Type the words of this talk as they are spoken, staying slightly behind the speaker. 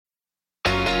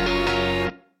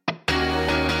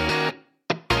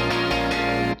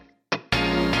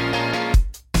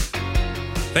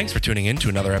Thanks for tuning in to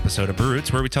another episode of Brew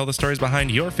Roots, where we tell the stories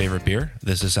behind your favorite beer.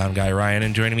 This is Sound Guy Ryan,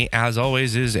 and joining me, as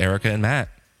always, is Erica and Matt.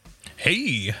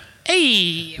 Hey.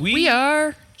 Hey, we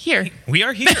are here. We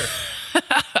are here.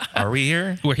 Are we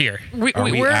here? We're here. Are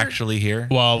we actually here?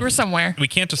 Well, We're somewhere. we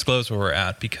can't disclose where we're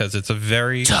at because it's a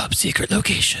very Top secret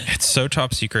location. It's so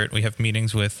top secret. We have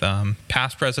meetings with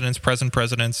past presidents, present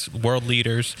presidents, world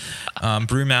leaders,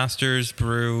 brewmasters,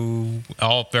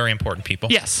 all very important people.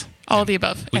 Yes, all of the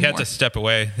above. We and had more. to step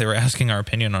away. They were asking our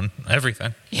opinion on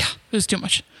everything, Yeah, it was too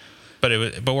much. but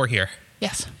we're here.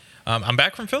 Yes. I'm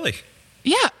back from Philly.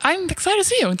 Yeah, I'm excited to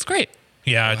see you. It's great.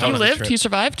 Yeah, I You thought, lived. You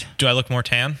survived. do I look more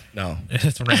tan? No.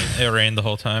 It rained the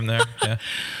whole time there. Yeah.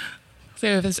 So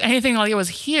if there's anything like it was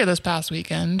here this past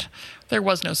weekend, there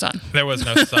was no sun. There was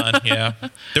no sun. Yeah,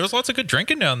 there was lots of good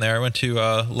drinking down there. I went to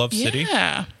Love City.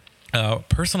 Yeah.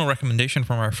 Personal recommendation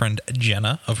from our friend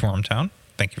Jenna of Wormtown.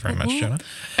 Thank you very much, Jenna.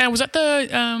 And was that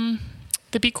the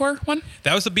B Corp one?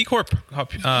 That was the B Corp,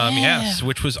 yes,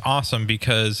 which was awesome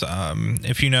because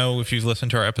if you've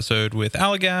listened to our episode with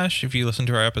Allagash, if you listened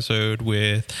to our episode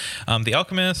with The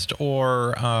Alchemist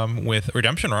or with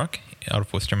Redemption Rock out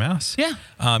of Worcester, Mass,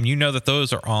 you know that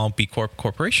those are all B Corp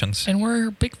corporations. And we're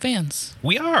big fans.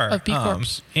 We are of B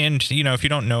Corps. And if you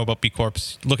don't know about B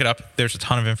Corps, look it up. There's a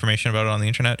ton of information about it on the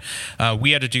internet.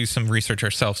 We had to do some research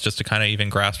ourselves just to kind of even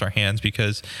grasp our hands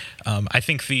because I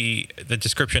think the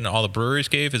description all the breweries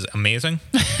gave is amazing,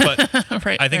 but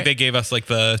I think they gave us like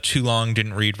the too long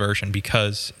didn't read version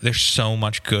because there's so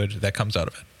much good that comes out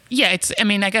of it. Yeah,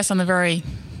 I guess on the very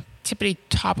tippity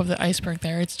top of the iceberg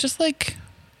there, it's just like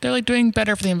they're like doing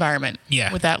better for the environment.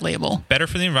 Yeah. With that label. Better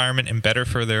for the environment and better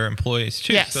for their employees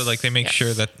too. Yes. So like they make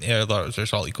sure that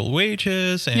there's all equal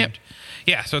wages and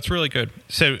yeah, so it's really good.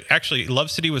 So actually, Love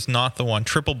City was not the one.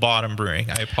 Triple Bottom Brewing.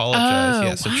 I apologize. Oh,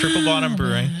 Yeah, so Triple Bottom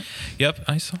Brewing. Yep,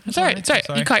 I saw. It's all right. It's all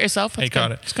right. You caught yourself. I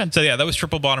caught it. It's good. So yeah, that was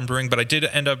Triple Bottom Brewing, but I did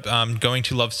end up going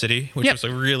to Love City, which was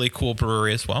a really cool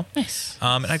brewery as well. Nice.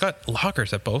 And I got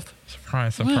lagers at both.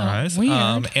 Surprise, surprise.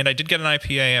 Wow, weird. And I did get an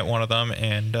IPA at one of them,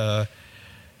 and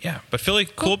yeah, but Philly,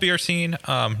 cool beer scene,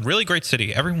 really great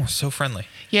city. Everyone was so friendly.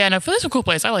 Yeah, no, Philly's a cool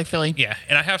place. I like Philly. Yeah,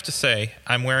 and I have to say,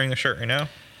 I'm wearing the shirt right now.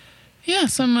 Yeah,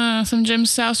 some Jim's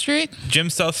South Street.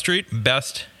 Jim South Street,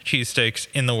 best cheesesteaks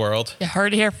in the world. You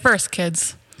heard it here first,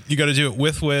 kids. You got to do it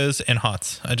with whiz and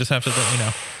hots. I just have to let you know.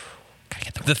 Gotta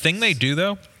get The thing they do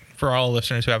though, for all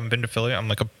listeners who haven't been to Philly, I'm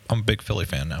a big Philly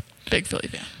fan now. big Philly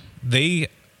fan. They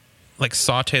like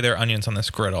saute their onions on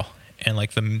this griddle and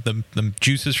like the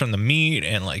juices from the meat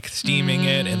and like steaming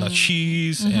it and the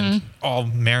cheese and all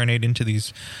marinate into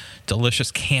these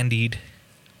delicious candied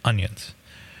onions.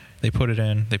 They put it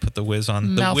in. They put the whiz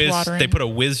on. Mouth-watering. They put a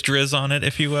whiz drizz on it,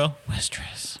 if you will.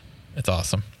 Mistress. It's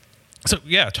awesome. So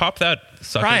yeah, top that,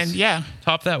 suckers. Brian, yeah.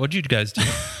 Top that. What'd you guys do?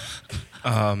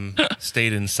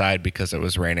 Stayed inside because it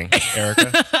was raining,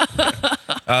 Erica.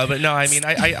 But no, I mean,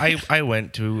 I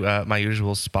went to my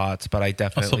usual spots, but I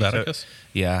definitely Helveticus?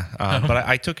 but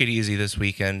I took it easy this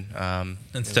weekend.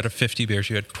 Instead of 50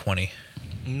 beers, you had 20.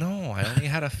 No, I only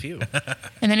had a few.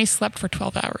 And then he slept for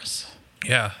 12 hours.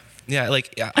 Yeah.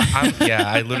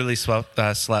 I literally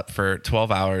slept for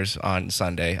 12 hours on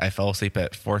Sunday. I fell asleep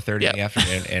at 4:30 in the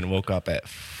afternoon and woke up at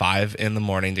 5 in the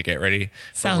morning to get ready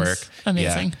for work. Sounds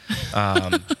amazing.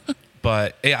 Yeah.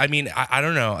 But I mean, I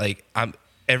don't know. Like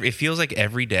it feels like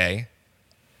every day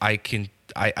I can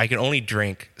only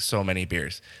drink so many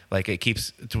beers. Like it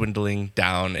keeps dwindling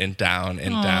down and down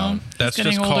and down. That's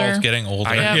getting just older. calls getting older.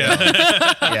 I know.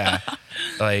 Yeah. Yeah.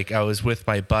 Like I was with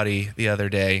my buddy the other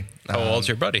day. How old's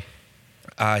your buddy?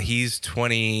 He's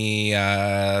 23.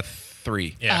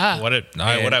 Yeah. What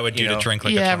I would do to drink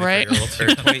like a 23-year-old.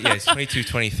 Or 20, yeah, he's 22,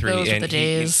 23. Those are and the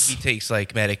days. he takes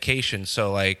like medication.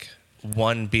 So like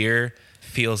one beer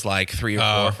feels like 3 or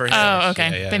 4 for him. Oh,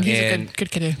 okay. Yeah. Then he's And- a good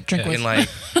kid to drink with. And like,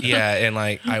 and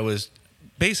like I was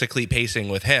basically pacing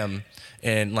with him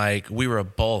and like we were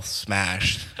both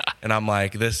smashed. And I'm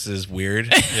like, this is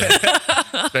weird.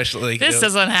 Especially this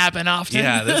doesn't happen often.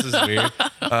 Yeah, this is weird.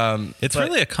 It's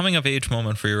really a coming of age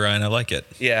moment for you, Ryan. I like it.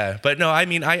 Yeah, but no, I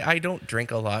mean, I don't drink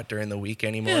a lot during the week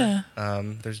anymore. Yeah.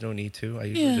 There's no need to. I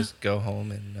usually just go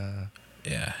home and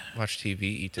watch TV,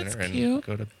 eat dinner, That's and cute.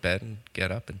 go to bed and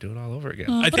get up and do it all over again.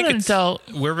 I What think an adult.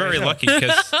 we're very lucky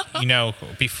because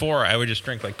before I would just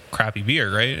drink like crappy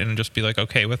beer, right, and just be like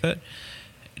okay with it.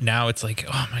 Now it's like,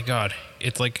 oh my god,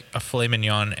 it's like a filet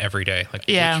mignon every day. Like,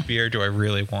 which beer do I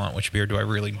really want? Which beer do I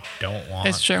really don't want?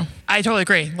 It's true. I totally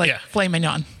agree. Like filet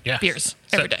mignon beers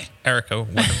every day. Erica,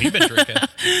 what have you been drinking?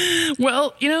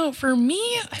 Well, for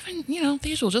me, I've been, the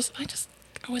usual. I just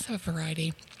always have a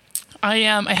variety. I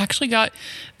actually got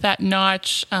that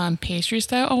Notch pastry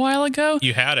stout a while ago.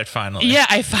 You had it finally. Yeah,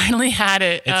 I finally had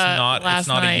it. It's not. Last It's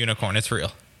not night. a unicorn. It's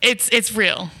real. It's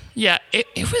real. Yeah,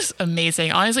 it was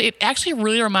amazing. Honestly, it actually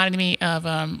really reminded me of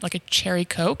like a cherry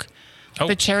Coke, Oh.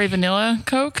 the cherry vanilla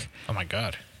Coke. Oh my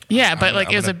god. Yeah, but like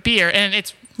I'm it was a gonna- beer, and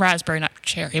it's raspberry, not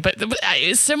cherry, but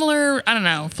it's similar. I don't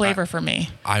know flavor for me.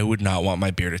 I would not want my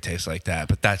beer to taste like that,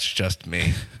 but that's just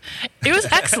me. It was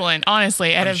excellent,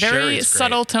 honestly. It had I'm a sure very it's great.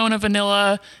 subtle tone of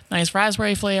vanilla, nice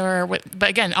raspberry flavor, but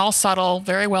again, all subtle,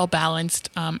 very well balanced.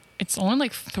 It's only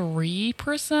like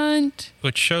 3%.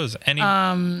 Which shows any.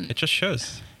 It just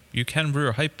shows you can brew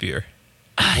a hype beer.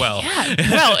 Well, Yeah,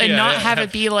 well, and Yeah, not yeah. have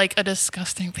it be like a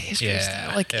disgusting pastry Yeah,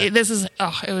 style. Like yeah. this is,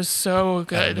 it was so At a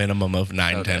good. minimum of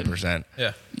 9, So good. 10%.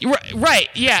 yeah, Right,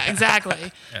 yeah,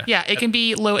 exactly. Yeah. Yeah, it can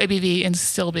be low ABV and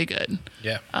still be good.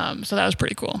 yeah. So that was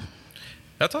pretty cool.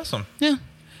 That's awesome. Yeah.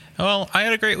 Well, I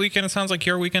had a great weekend. It sounds like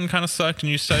your weekend kind of sucked, and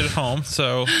you stayed at home.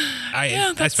 So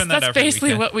Yeah, I spend that that's every basically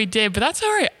weekend. what we did, but that's all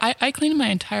right. I cleaned my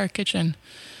entire kitchen.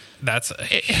 That's a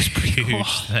It was pretty huge cool.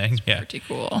 thing. Yeah, Pretty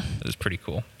cool. that is pretty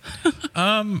cool.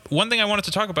 One thing I wanted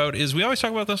to talk about is we always talk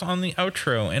about this on the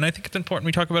outro, and I think it's important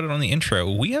we talk about it on the intro.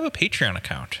 We have a Patreon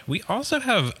account. We also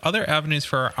have other avenues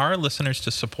for our listeners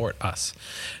to support us.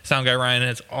 Sound guy Ryan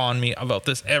is on me about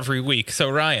this every week.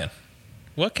 So Ryan,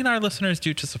 what can our listeners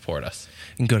do to support us?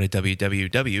 You can go to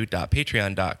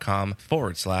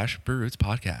www.patreon.com/Brewroots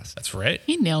Podcast. That's right.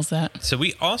 He nails that. So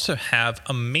we also have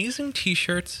amazing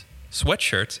t-shirts,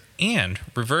 sweatshirts, and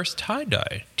reverse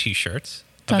tie-dye t-shirts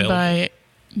Done available. by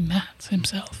Matt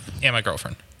himself. And my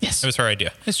girlfriend. Yes. It was her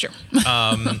idea. It's true.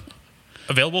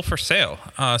 Available for sale.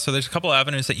 So there's a couple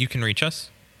avenues that you can reach us.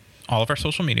 All of our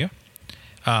social media.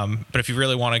 But if you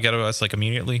really want to get to us like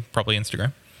immediately, probably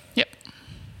Instagram. Yep.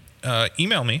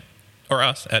 Email me or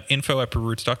us at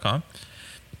info@brewroots.com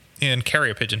and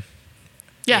carry a pigeon.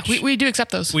 Yeah, Which- we do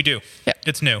accept those. We do. Yep.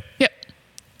 It's new. Yep.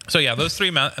 So yeah, those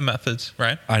three methods,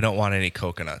 right? I don't want any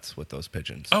coconuts with those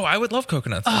pigeons. Oh, I would love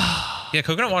coconuts. Yeah,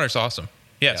 coconut water's awesome.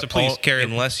 Yeah, so please carry.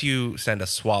 Unless you send a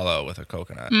swallow with a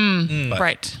coconut. But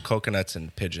Right. Coconuts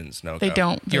and pigeons, no They go.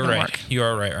 don't. They You're don't right. work. You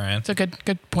are right, Ryan. It's a good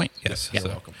point. Yes. You're so-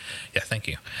 welcome. Yeah, thank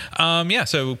you. Yeah,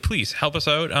 so please help us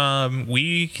out.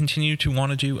 We continue to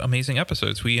want to do amazing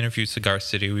episodes. We interviewed Cigar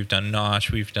City. We've done Notch.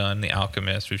 We've done The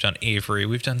Alchemist. We've done Avery.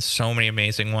 We've done so many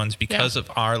amazing ones because of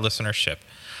our listenership.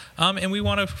 And we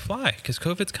want to fly because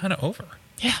COVID's kind of over.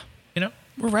 Yeah. You know,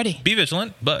 We're ready. be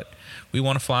vigilant, but we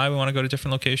want to fly. We want to go to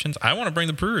different locations. I want to bring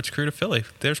the Brewroots crew to Philly.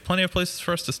 There's plenty of places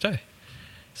for us to stay.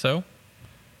 So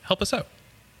help us out.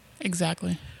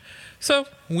 Exactly. So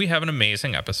we have an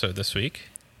amazing episode this week.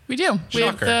 We do. We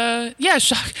have Shocker.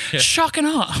 the shock and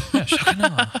awe. Yeah, shock and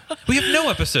awe. We have no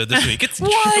episode this week. It's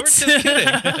What? We're just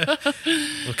kidding.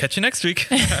 We'll catch you next week.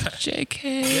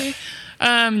 JK.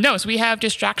 No, so we have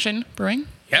Distraction Brewing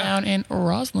Yeah. down in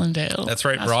Roslindale. That's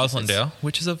right, Massachusetts. Roslindale,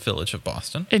 which is a village of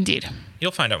Boston. Indeed.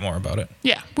 You'll find out more about it.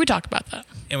 Yeah, we talked about that.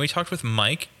 And we talked with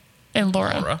Mike, And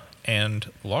Laura. Laura, and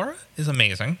Laura is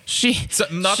amazing. She. So,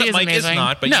 not she that Mike amazing. is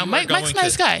not, but no, you are Mike's going a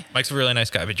nice guy. Mike's a really nice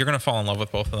guy, but you're going to fall in love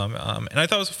with both of them. And I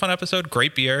thought it was a fun episode.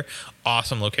 Great beer,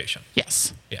 awesome location.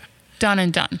 Yes. Yeah, Done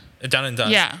and done. done and done.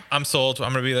 Yeah. I'm sold.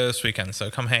 I'm going to be there this weekend, so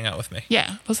come hang out with me.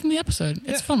 Yeah. Listen to the episode. It's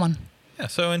Yeah. a fun one. Yeah.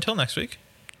 So until next week.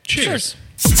 Cheers.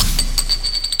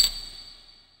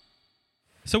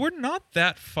 So we're not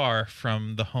that far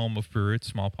from the home of Brewroots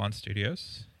Small Pond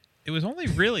Studios. It was only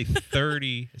really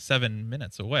 37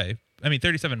 minutes away. I mean,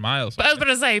 37 miles. But I was about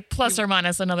to say plus or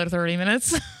minus another 30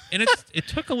 minutes. And it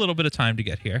took a little bit of time to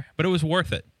get here, but it was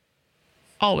worth it.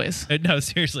 Always. No,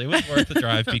 seriously, it was worth the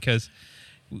drive because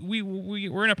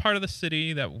we're in a part of the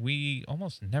city that we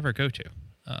almost never go to.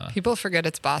 People forget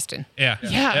it's Boston. Yeah.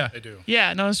 Yeah. They do.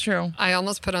 Yeah, no, it's true. I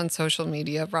almost put on social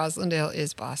media, Roslindale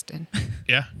is Boston.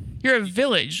 Yeah. You're a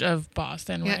village of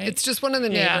Boston, Yeah, right? it's just one of the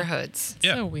Yeah. neighborhoods.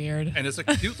 Yeah. so weird. And it's a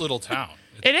cute little town.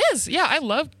 It is. Yeah, I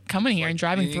love coming here and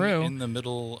driving Being through. in the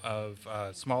middle of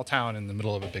a small town in the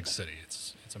middle of a big city.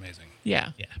 It's amazing.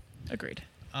 Yeah. Yeah. Agreed.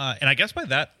 And I guess by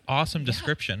that awesome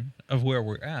description of where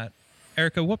we're at,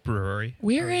 Erica, what brewery?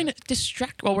 We're in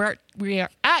distract. Well, we are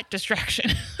at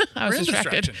Distraction. I was We're in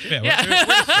distracted. Distraction. Yeah. Yeah.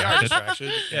 We are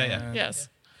distracted. Yeah, yeah. and Yes.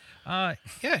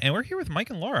 Yeah, and we're here with Mike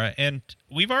and Laura, and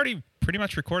we've already pretty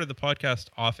much recorded the podcast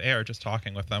off air, just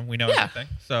talking with them. We know Yeah. everything.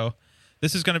 So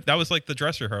this is that was like the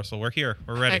dress rehearsal. We're here.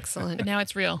 We're ready. Excellent. But now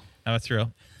it's real. Now it's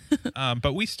real.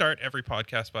 But we start every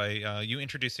podcast by you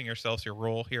introducing yourselves, your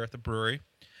role here at the brewery,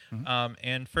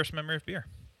 and first memory of beer.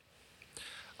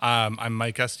 I'm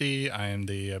Mike Esty. I am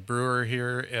the brewer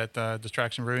here at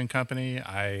Distraction Brewing Company.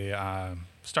 I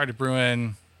started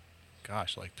brewing,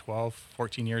 like 12,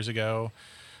 14 years ago.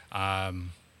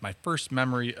 My first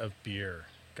memory of beer.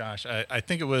 Gosh, I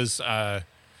think it was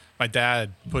my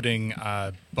dad putting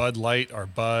Bud Light or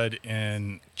Bud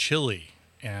in chili.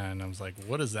 And I was like,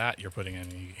 what is that you're putting in?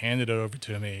 And he handed it over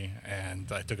to me,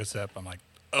 and I took a sip. I'm like,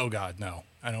 oh, God, no.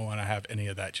 I don't want to have any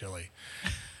of that chili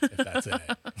if that's in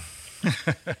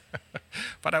it.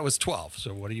 But I was 12,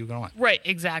 so what are you going? Right,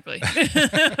 exactly.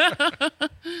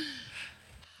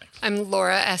 I'm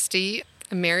Laura Esty.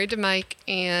 I'm married to Mike,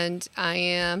 and I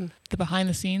am The behind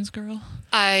the scenes girl.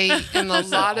 a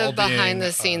lot all of behind being,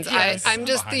 the scenes. yes. I'm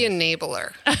just the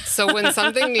enabler. So when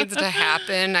something needs to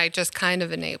happen, I just kind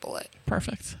of enable it.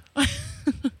 Perfect.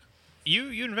 You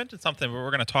invented something we're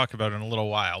going to talk about in a little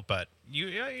while, but you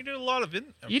do a lot of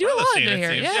You do a lot scene, in it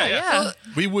here. seems. Yeah.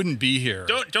 We wouldn't be here.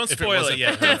 Don't if spoil wasn't it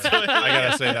yet. for her. Don't spoil it I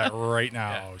gotta say that right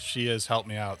now. Yeah. She has helped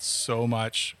me out so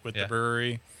much with Yeah. the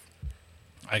brewery.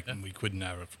 We could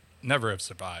never have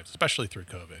survived, especially through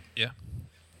COVID. Yeah.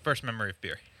 First memory of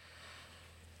beer.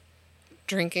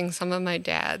 Drinking some of my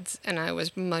dad's, and I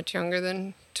was much younger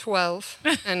than 12,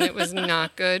 and it was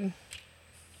not good.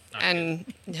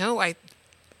 No, I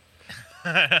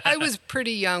was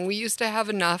pretty young. We used to have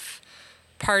enough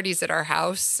parties at our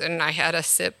house, and I had a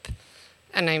sip.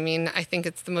 And I mean, I think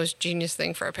it's the most genius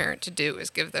thing for a parent to do is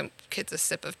give them kids a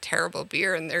sip of terrible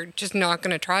beer, and they're just not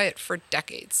going to try it for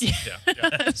decades. Yeah.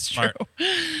 It's true.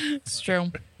 It's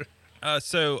true.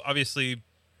 So obviously,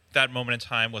 that moment in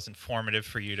time was informative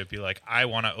for you to be like, I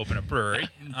want to open a brewery.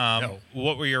 No.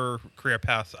 What were your career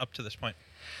paths up to this point?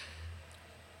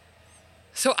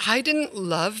 So I didn't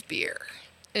love beer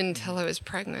until I was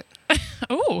pregnant.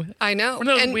 Oh, I know. one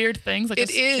of those And weird things like it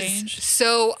a is. change.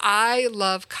 So I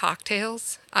love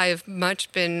cocktails. I've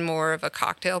much been more of a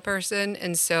cocktail person.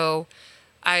 And so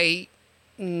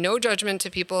no judgment to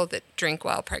people that drink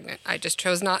while pregnant. I just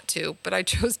chose not to, but I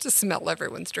chose to smell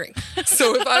everyone's drink.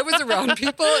 So if I was around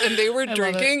people and they were love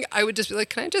drinking, I would just be like,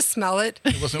 can I just smell it?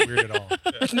 It wasn't weird at all.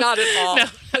 Not at all.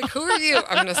 Like, who are you?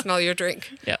 I'm going to smell your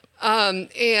drink. Yeah.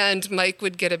 And Mike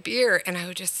would get a beer and I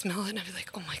would just smell it and I'd be like,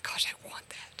 oh my gosh, I want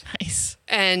that. Nice.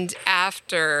 And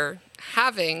after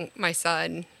having my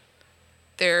son,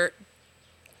 there's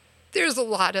a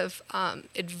lot of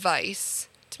advice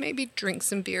to maybe drink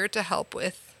some beer to help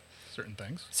with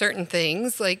Certain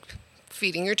things. like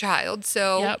feeding your child.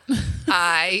 So Yep.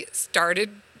 I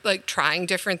started like trying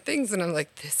different things, and I'm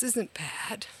like, this isn't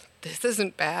bad. This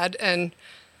isn't bad. And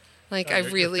like I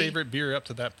Your really, favorite beer up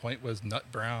to that point was Nut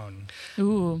Brown.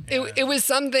 Ooh, it was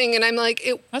something, and I'm like,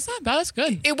 that's not bad. That's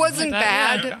good. it wasn't I like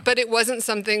that, bad, yeah. but it wasn't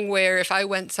something where if I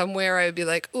went somewhere, I would be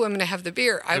like, oh, I'm going to have the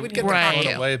beer. I would get the Right. Blown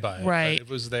cocktail. away by it. Right. But it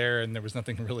was there, and there was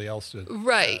nothing really else to.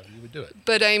 Right. You would do it.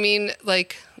 But I mean,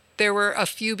 like, there were a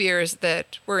few beers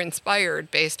that were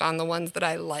inspired based on the ones that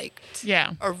I liked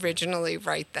Yeah. originally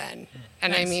right then.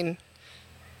 And I Nice. mean,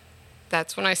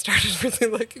 that's when I started really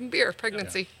liking beer,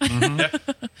 pregnancy.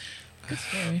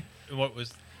 Scary. What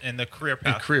was in the career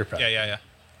path? career path. Yeah.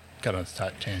 Got on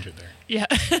a tangent there. Yeah.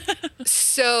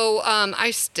 So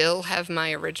I still have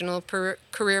my original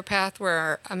career path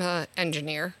where I'm an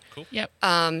engineer. Yep.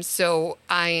 So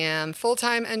I am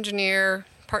full-time engineer,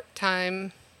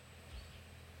 part-time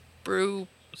brew.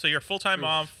 So you're full-time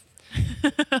mom,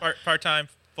 part-time,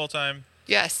 full-time.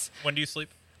 Yes. When do you sleep?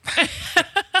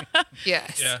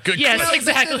 Yes. Yeah. Good Yes, question.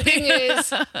 exactly. The thing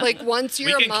is, like, once We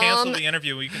you're a can cancel mom, the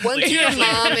interview. We can once sleep. you're a sleep.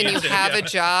 mom and you Yeah. have a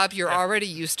job, you're already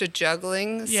used to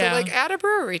juggling. Yeah. So, like, add a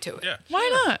brewery to it. Yeah. Why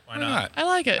not? Why not? I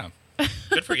like it. Yeah.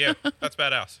 Good for you. That's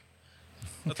badass.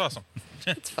 That's awesome.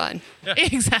 It's fun.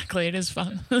 Exactly. It is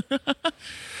fun.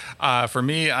 For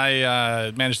me,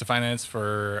 I managed to finance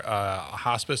for a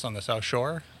hospice on the South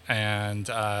Shore, and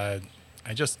I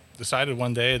just decided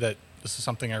one day that this is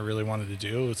something I really wanted to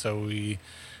do. So we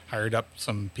hired up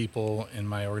some people in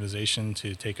my organization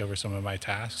to take over some of my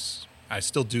tasks. I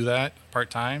still do that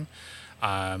part-time,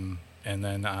 and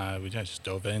then we just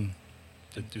dove in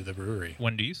to do the brewery.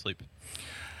 When do you sleep?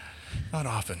 Not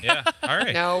often. Yeah. All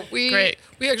right. No, we Great.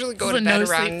 actually go This to is a bed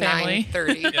no-sleep around family.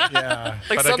 9:30. Yeah. Like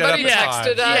but I get somebody up at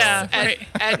texted 5. us Yeah, at, right.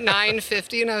 at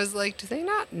 9:50, and I was like, "Do they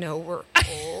not know we're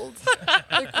old?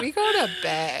 Like we go to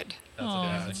bed."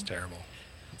 Yeah, it's terrible.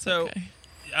 So,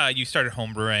 Okay. you started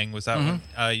home brewing. Was that when?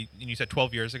 You said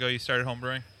 12 years ago you started home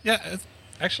brewing. Yeah,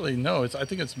 actually, no. I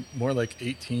think it's more like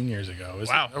 18 years ago. It was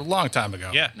Wow. a long time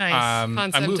ago. Yeah. Nice. I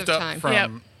Concept moved of up time. from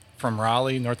Yep. from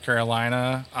Raleigh, North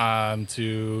Carolina,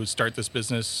 to start this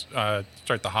business,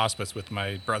 start the hospice with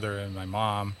my brother and my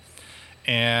mom,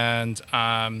 and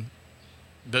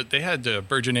they had a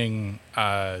burgeoning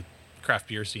craft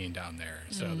beer scene down there.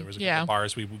 So there was a yeah. couple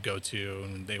bars we would go to,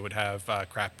 and they would have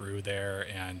craft brew there,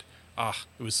 and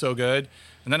it was so good.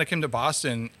 And then I came to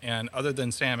Boston, and other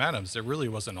than Sam Adams, there really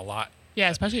wasn't a lot. Yeah,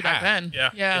 especially back then. Yeah.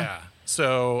 Yeah.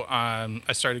 So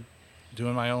I started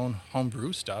doing my own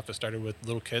homebrew stuff. I started with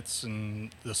little kits and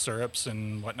the syrups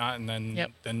and whatnot, and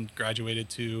then graduated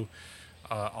to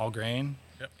all grain,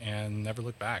 and never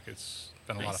looked back. It's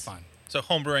been a lot of fun. So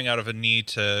homebrewing out of a need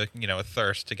to, a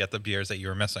thirst to get the beers that you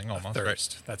were missing almost.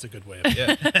 Thirst. That's a good way of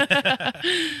it. Right?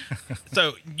 Yeah.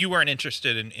 So you weren't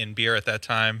interested in beer at that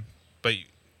time, but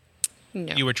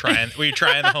No. you were trying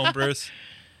the homebrews?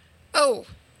 Oh,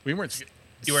 We weren't.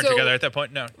 You weren't So- together at that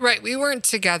point? No. right. We weren't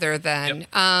together then.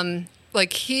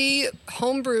 Like he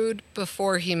homebrewed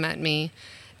before he met me.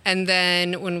 And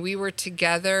then when we were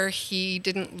together, he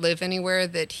didn't live anywhere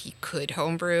that he could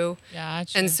homebrew.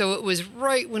 Gotcha. And so it was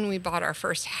right when we bought our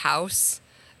first house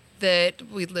that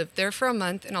we lived there for a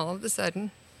month, and all of a sudden,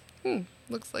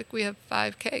 looks like we have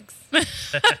 5 kegs. Okay,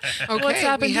 What's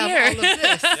happened we have here? all of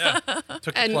this.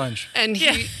 Took the plunge. And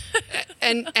he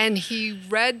and he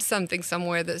read something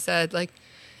somewhere that said, like,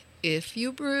 if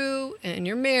you brew and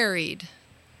you're married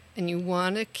and you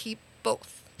want to keep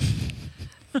both,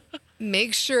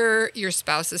 make sure your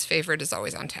spouse's favorite is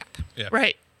always on tap. Yeah.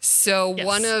 Right. So Yes.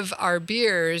 one of our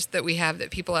beers that we have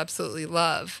that people absolutely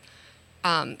love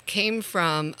came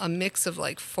from a mix of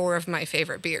like 4 of my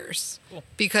favorite beers. Cool.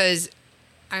 Because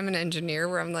I'm an engineer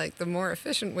where I'm like, the more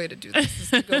efficient way to do this is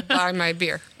to go buy my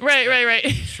beer. Right.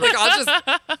 Like, I'll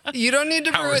just, you don't need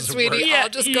to brew it, Hours of work. sweetie. Yeah, I'll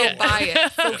just go yeah. buy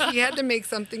it. So he had to make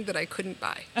something that I couldn't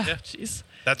buy. Jeez.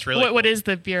 That's really What cool. is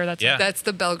the beer that's Yeah. That's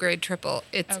the Belgrade Triple.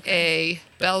 It's Okay. a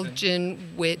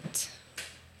Belgian wit,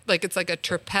 like it's like a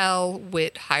Tripel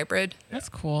wit hybrid. That's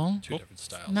cool. 2 different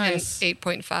styles. Nice. And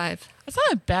 8.5. That's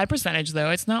not a bad percentage though.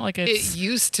 It's not like it's It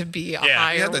used to be a Yeah.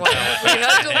 higher You had to one. tell We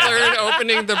had to learn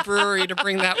opening the brewery to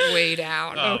bring that way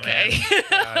down. Oh, okay.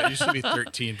 It used to be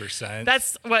 13%.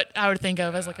 That's what I would think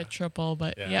of as like a triple,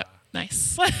 but Yeah. yep.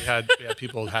 Nice. we had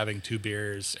people having 2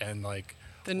 beers and like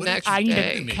The what next did I you need do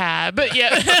day. to a me? cab. But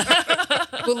yeah.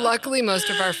 Well, luckily, most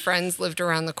of our friends lived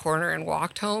around the corner and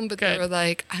walked home, but they Good. were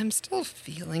like, I'm still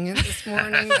feeling it this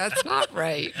morning. That's not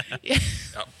right. Yeah.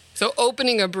 So,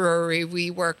 opening a brewery,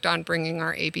 we worked on bringing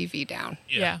our ABV down.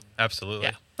 Yeah. Absolutely.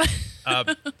 Yeah.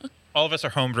 All of us are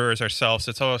homebrewers ourselves.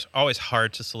 It's always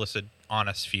hard to solicit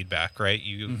honest feedback, right?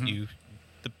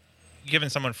 Giving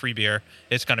someone free beer,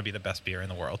 it's going to be the best beer in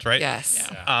the world, right? Yes.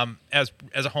 Yeah. As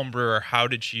a home brewer, how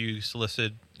did you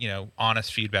solicit,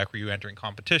 honest feedback? Were you entering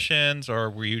competitions, or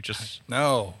were you just?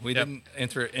 No, we Yep. didn't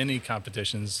enter any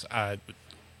competitions.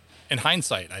 In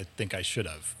hindsight, I think I should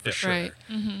have for sure.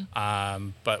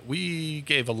 Right. But we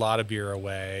gave a lot of beer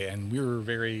away, and we were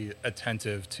very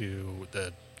attentive to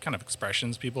the kind of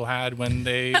expressions people had when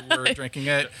they were drinking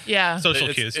it. Yeah. Social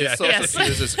It's- cues. it's Yeah. social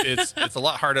Yes. cues. It's a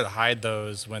lot harder to hide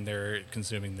those when they're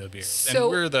consuming the beer.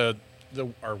 So- and we're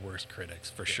our worst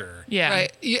critics for sure. yeah.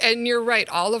 Right. And you're right.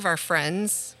 All of our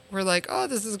friends were like, oh,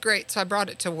 this is great. So, I brought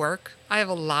it to work. I have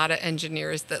a lot of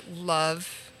engineers that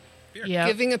love Yeah.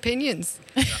 giving opinions.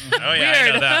 Oh yeah, I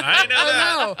Weird. know that. I know that.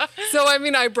 I know. So, I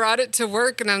mean, I brought it to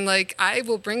work and I'm like, I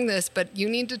will bring this, but you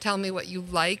need to tell me what you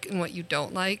like and what you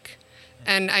don't like.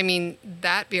 And I mean,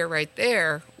 that beer right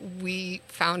there, we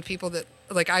found people that,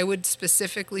 like, I would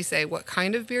specifically say, what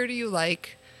kind of beer do you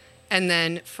like? And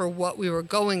then for what we were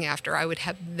going after, I would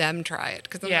have them try it.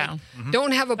 Because Yeah.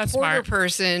 don't have a That's porter smart.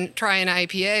 person try an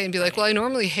IPA and be like, well, I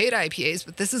normally hate IPAs,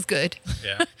 but this is good.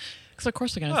 Yeah. Because of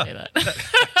course they're gonna say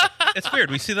that. It's weird.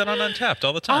 We see that on Untapped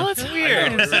all the time. Oh, it's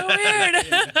weird. It's so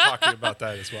weird. Talking about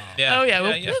that as well. Yeah. Oh yeah,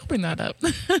 we'll bring that up.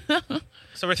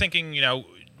 So we're thinking,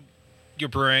 you're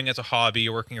brewing as a hobby,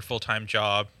 you're working your full-time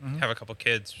job, have a couple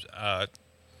kids.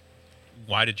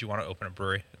 Why did you want to open a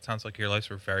brewery? It sounds like your lives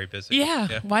were very busy.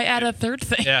 Yeah. Why add a third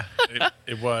thing? Yeah.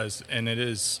 It was, and it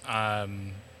is.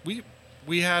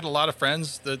 We had a lot of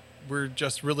friends that were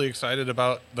just really excited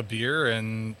about the beer,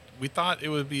 and we thought it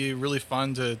would be really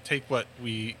fun to take what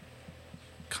we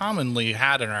commonly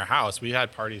had in our house. We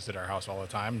had parties at our house all the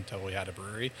time until we had a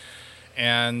brewery,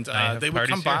 and Now you they have would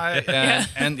come parties by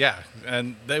here.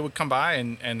 and they would come by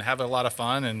and have a lot of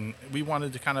fun, and we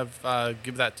wanted to kind of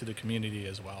give that to the community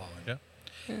as well. Yeah.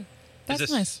 That's is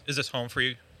this, nice. Is this home for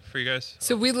you guys?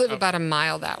 So we live about a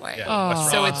mile that way. Yeah. Oh,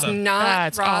 So it's not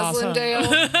That's awesome.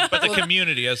 Roslindale. But the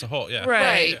community as a whole, yeah. Right.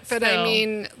 Right. But So- I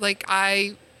mean, like,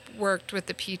 I worked with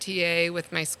the PTA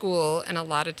with my school, and a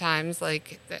lot of times,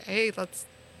 like, hey, let's,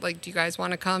 like, do you guys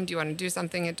want to come? Do you want to do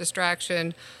something at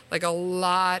Distraction? Like, a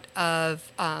lot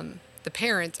of the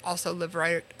parents also live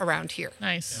right around here.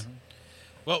 Nice.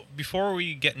 Well, before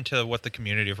we get into what the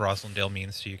community of Roslindale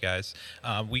means to you guys,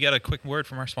 we got a quick word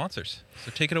from our sponsors.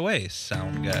 So take it away,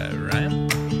 sound guy Ryan.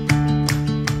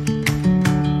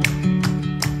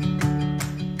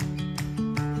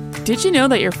 Did you know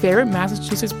that your favorite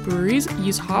Massachusetts breweries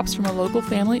use hops from a local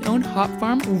family-owned hop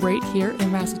farm right here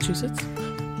in Massachusetts?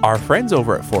 Our friends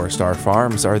over at 4 Star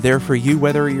Farms are there for you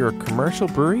whether you're a commercial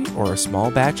brewery or a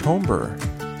small batch home brewer.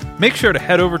 Make sure to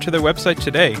head over to their website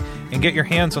today and get your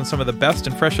hands on some of the best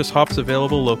and freshest hops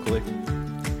available locally.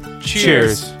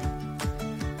 Cheers.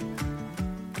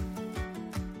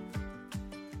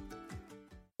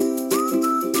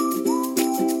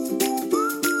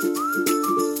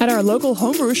 At our local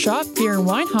homebrew shop, Beer and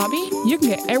Wine Hobby, you can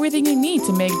get everything you need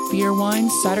to make beer, wine,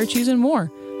 cider, cheese, and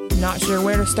more. Not sure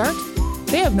where to start?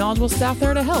 They have knowledgeable staff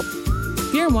there to help.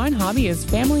 Beer and Wine Hobby is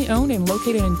family-owned and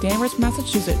located in Danvers,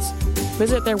 Massachusetts.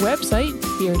 Visit their website,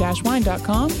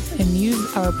 beer-wine.com, and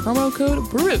use our promo code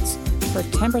BREWROOTS for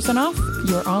 10% off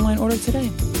your online order today.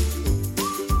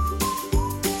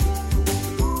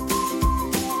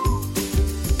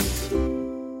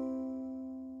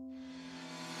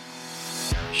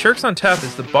 Shirts on Tap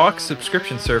is the box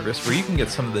subscription service where you can get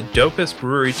some of the dopest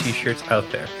brewery t-shirts out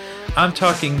there. I'm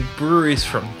talking breweries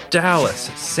from Dallas,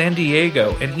 San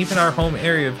Diego, and even our home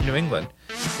area of New England.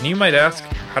 And you might ask,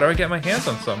 how do I get my hands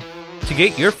on some? To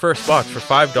get your first box for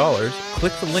 $5,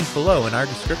 click the link below in our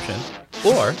description,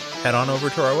 or head on over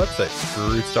to our website,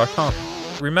 brewroots.com.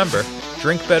 Remember,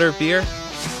 drink better beer,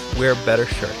 wear better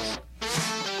shirts.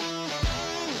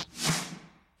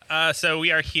 So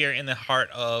we are here in the heart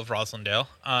of Roslindale,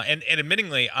 and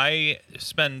admittingly, I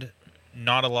spend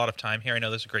not a lot of time here. I know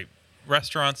there's a great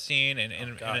restaurant scene and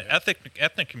an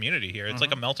ethnic community here. It's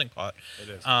like a melting pot. It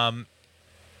is.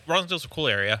 Roslindale's a cool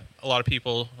area. A lot of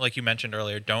people, like you mentioned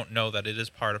earlier, don't know that it is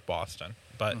part of Boston.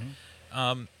 But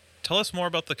tell us more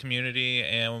about the community.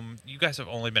 And you guys have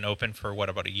only been open for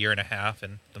about a year and a half,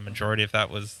 and the majority of that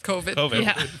was COVID.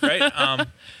 Yeah. right?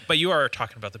 But you are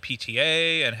talking about the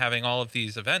PTA and having all of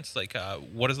these events. Like,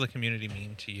 what does the community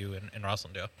mean to you in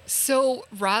Roslindale? So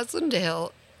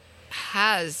Roslindale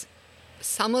has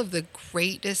some of the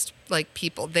greatest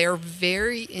people. They're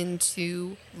very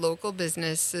into local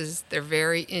businesses. They're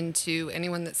very into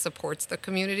anyone that supports the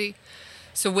community.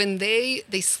 So when they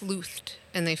sleuthed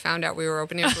and they found out we were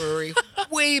opening a brewery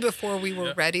way before we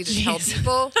were ready to tell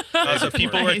people. So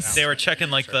people Nice. they were checking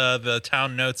the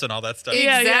town notes and all that stuff.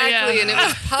 Yeah, Exactly, yeah. and it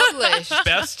was published.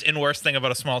 Best and worst thing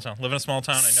about a small town. Live in a small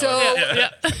town. I know. So,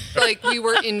 Yeah. we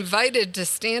were invited to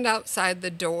stand outside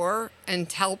the door and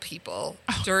tell people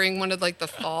during one of the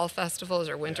fall festivals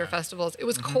or winter festivals. It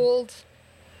was cold.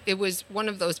 It was one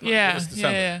of those months. Yeah,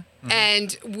 December. yeah.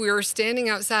 And we were standing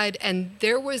outside, and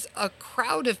there was a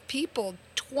crowd of people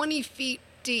 20 feet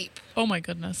deep Oh my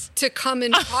goodness. to come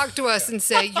and talk to us and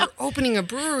say, "You're opening a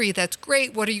brewery. That's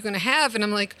great. What are you going to have?" And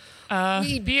I'm like,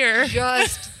 "We beer."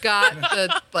 just got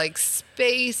the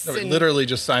space, No, we and literally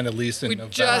just signed a lease in we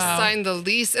November. just signed the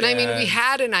lease." And I mean, we And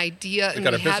had an idea We and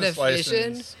got we had a business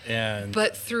vision, license, and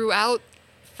but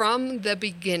from the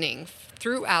beginning,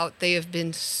 they have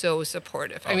been so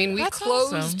supportive. I mean, That's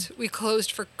awesome. we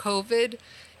closed for COVID,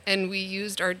 and we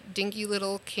used our dinky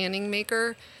little canning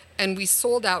maker, and we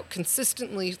sold out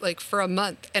consistently for a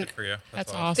month. And For you.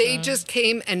 That's awesome. they just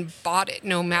came and bought it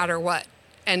no matter what.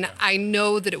 And I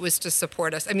know that it was to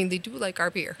support us. I mean, they do like our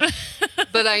beer.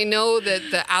 But I know that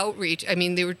the outreach, I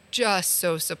mean, they were just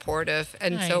so supportive.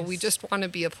 And so we Nice. just want to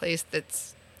be a place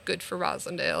that's good for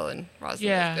Roslindale, and Roslindale's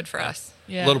Yeah. good for us.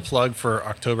 Yeah. little plug for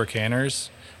October Canners.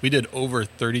 We did over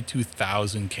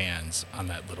 32,000 cans on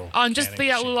that little On just canning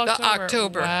the machine. little The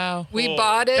October. Wow. We Cool.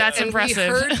 bought it, That's and impressive. we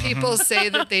heard people say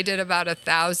that they did about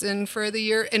 1,000 for the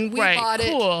year, and we Right, bought it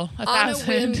cool. on 1,000.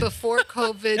 a whim before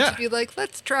COVID to be like,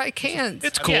 let's try cans.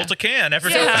 It's cool Yeah. to can.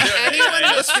 Every So Yeah. for anyone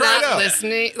that's try it not out.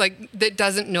 listening, that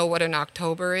doesn't know what an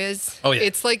October is, Oh, yeah.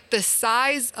 it's like the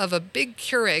size of a big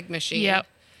Keurig machine. Yep.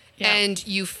 Yep. And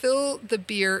you fill the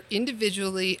beer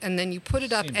individually, and then you put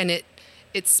it up, and it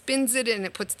spins it and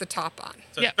it puts the top on.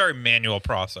 So Yeah. it's a very manual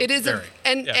process. It is,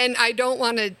 and I don't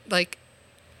want to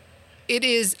it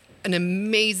is an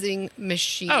amazing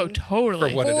machine. Oh, totally.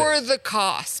 For what it for is. the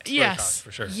cost. Yes.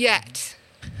 For sure. Yet.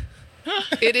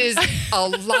 It is a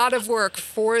lot of work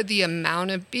for the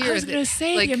amount of beer. I was going to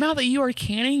say, like, the amount that you are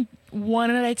canning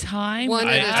one at a time. One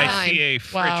at a I time. see a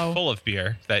fridge Wow. full of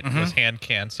beer that was hand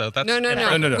canned. So that's No.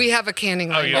 No. We have a canning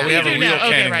line. yeah. Oh, we have a do real now. Okay,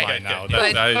 canning right. line now. Good,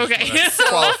 good. I just Okay. wanna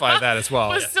qualify that as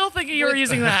well. I was still thinking you were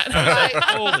using that.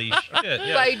 Holy shit!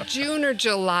 Yeah. By June or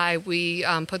July, we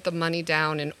put the money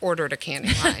down and ordered a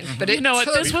canning line. But it You know what?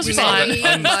 took This was many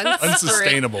fun. months for it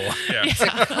Unsustainable.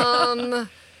 to come,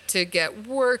 to get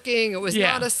working. It was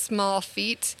Yeah. not a small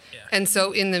feat. And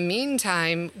so in the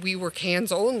meantime, we were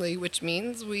cans only, which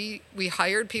means we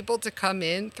hired people to come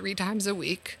in 3 times a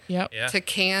week Yep. Yeah. to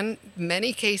can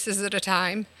many cases at a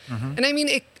time. And I mean,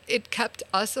 it kept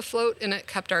us afloat and it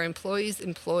kept our employees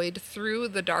employed through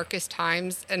the darkest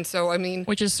times. And so, I mean,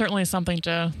 Which is certainly something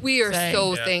to we are say.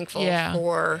 so thankful Yeah.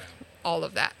 for all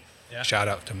of that. Shout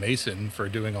out to Mason for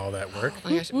doing all that work. Oh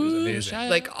my gosh, it was Woo, amazing. shout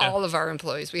Like out. all of our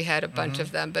employees, we had a bunch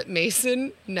of them, but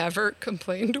Mason never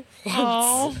complained once.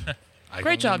 Oh, I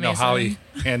Great don't job, know how he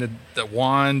Mason. handed the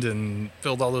wand and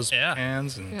filled all those Yeah.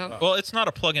 pans. And, Yeah. Well, it's not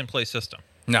a plug-and-play system.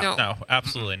 No. No,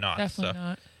 absolutely not. definitely so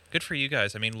not. good for you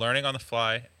guys. I mean, learning on the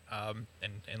fly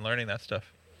and learning that stuff.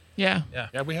 Yeah. Yeah.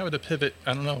 Yeah, we had to pivot,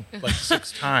 I don't know, like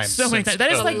 6 times. So many since times.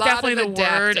 That is A like lot definitely of the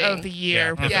word adapting. of the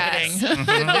year. Yeah. Pivoting. Yes.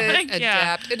 Pivot, Yeah.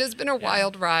 adapt. It has been a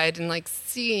wild ride, and like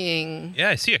seeing. Yeah,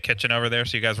 I see a kitchen over there,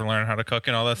 so you guys were learning how to cook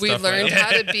and all that We stuff. learned right?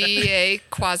 how to be a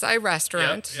quasi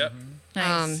restaurant. Yep.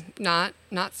 Nice.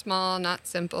 Not small, not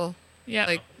simple. Yeah.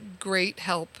 Like great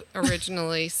help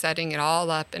originally setting it all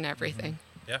up and everything.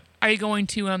 Yeah. Are you going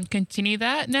to continue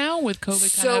that now with COVID?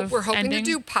 So kind of we're hoping ending?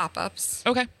 to do pop-ups.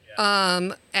 Okay.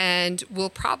 And we'll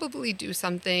probably do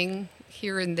something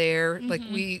here and there. Mm-hmm. Like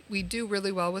we do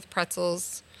really well with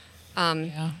pretzels.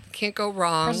 Yeah. Can't go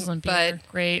wrong. Pretzels and but beer.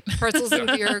 Great. pretzels and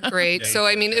beer are great. So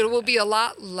I mean, it will be a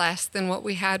lot less than what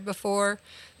we had before,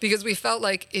 because we felt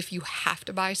like if you have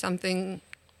to buy something,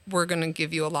 we're going to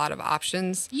give you a lot of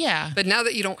options. Yeah. But now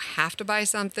that you don't have to buy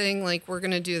something, like we're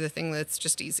going to do the thing that's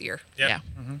just easier. Yeah.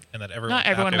 And that everyone. Not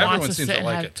everyone happy. wants Everyone to seems sit to and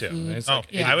like have it too. food. It's Oh, like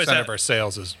yeah. 80% I was at- of our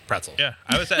sales is pretzel. Yeah,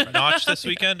 I was at Notch this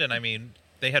weekend, and I mean,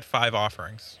 they had 5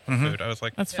 offerings of food. I was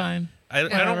like, That's yeah. fine. I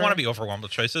don't want to be overwhelmed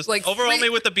with choices. Like Overwhelm three- me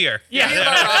with the beer. Yeah. Three of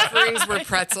our offerings were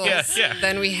pretzels. Yeah.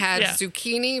 Then we had Yeah.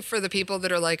 zucchini for the people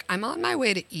that are like, I'm on my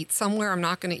way to eat somewhere. I'm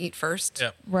not going to eat first.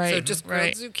 Yeah. Right. So just grilled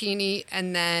right. zucchini,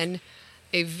 and then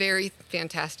a very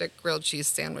fantastic grilled cheese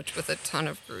sandwich with a ton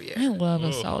of I Gruyere. love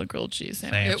a solid grilled cheese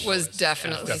sandwich. It was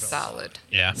definitely solid,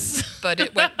 Yeah. but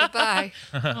it went bye.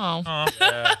 Oh,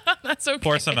 that's okay.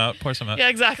 Pour some out. Pour some out. Yeah,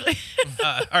 exactly.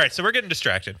 All right, so we're getting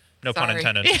distracted. No pun Sorry.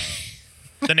 intended.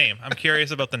 The name. I'm curious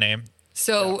about the name.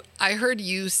 So I heard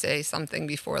you say something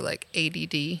before, like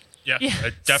ADD. Yeah, Yeah.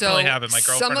 I definitely So have it. My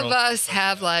girlfriend. some of will- us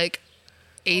have like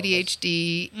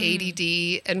ADHD,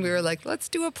 ADD, and we were like, let's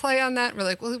do a play on that. And we're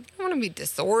like, well, we don't want to be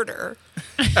disorder.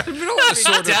 We don't want to be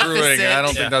Disorder brewing. deficit. I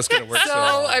don't think that's going to work.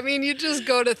 So, I mean, you just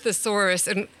go to thesaurus.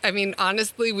 And I mean,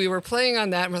 honestly, we were playing on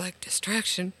that and we're like,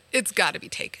 distraction. It's got to be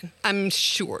taken. I'm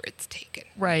sure it's taken.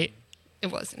 Right. It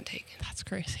wasn't taken. That's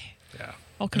crazy. Yeah.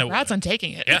 Well, congrats on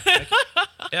taking it. Yeah.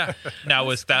 Yeah. Now,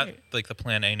 was that like the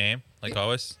Plan A name, like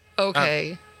always?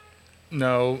 Okay.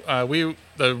 No,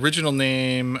 the original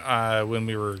name when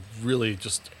we were really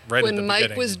just right at the When Mike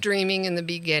beginning, was dreaming in the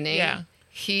beginning, Yeah.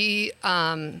 he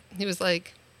was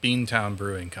like, Beantown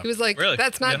Brewing Company. Really?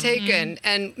 that's not Yeah. taken.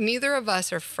 And neither of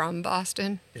us are from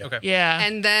Boston. Okay. Yeah.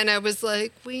 And then I was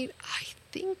like, wait, I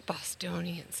think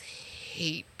Bostonians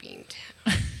hate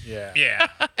Beantown. Yeah. Yeah.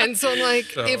 And so I'm like,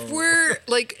 So- if we're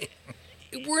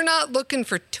not looking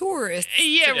for tourists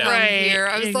Yeah, to come right. here.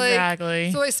 I was Exactly.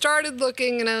 like, so I started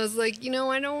looking and I was like,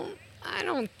 I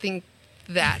don't think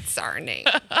that's our name.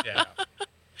 Yeah.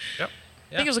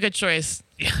 I think it was a good choice.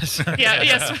 Yes. Yeah,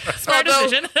 yes. Smart Although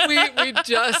decision. we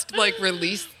just like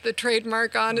released the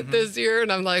trademark on it this year,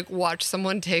 and I'm like, watch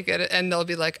someone take it, and they'll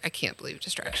be like, I can't believe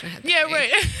distraction had that Yeah, name.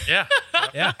 right. Yeah.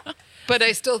 Yeah. But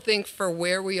I still think for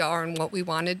where we are and what we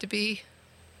wanted to be,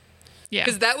 Yeah.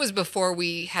 because that was before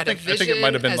we had I a think vision it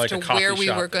might have been as like to a coffee where we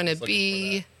shop were that going to was looking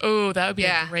be Oh, that would be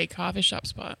Yeah. a great coffee shop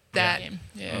spot. That- Game.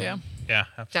 Yeah, Yeah.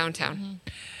 downtown.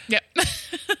 yeah.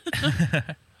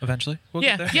 Eventually, we'll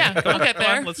Yeah, get there. yeah, we'll get Come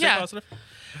on, there. let's Yeah. stay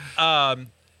positive.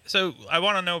 So I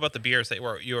want to know about the beers that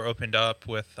you were opened up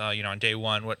with. On day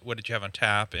one, what did you have on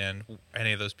tap, and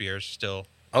any of those beers still?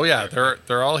 Oh yeah,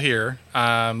 they're all here.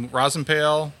 Rosin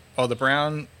Pale. Oh, the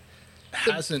brown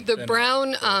hasn't. The been-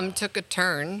 brown took a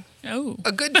turn, Oh.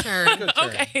 a good turn.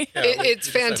 Okay. It's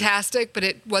fantastic, but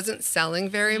it wasn't selling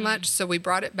very much, so we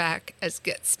brought it back as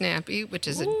Get Snappy, which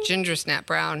is a ginger snap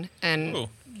brown, and Ooh.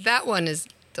 that one is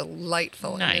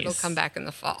delightful, and it'll Nice. come back in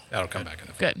the fall. That'll come back in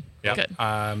the fall. Good. Yeah. Good.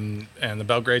 And the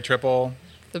Belgrade Triple,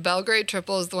 The Belgrade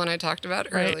Triple is the one I talked about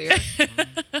Right. earlier.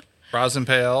 Rosin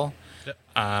Pale, Yep.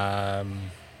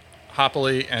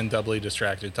 Hoppily, and Doubly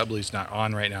Distracted. Doubly's not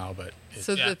on right now, but it's,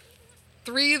 So Yeah. the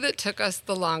three that took us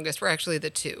the longest were actually the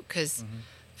two, because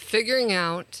figuring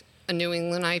out a New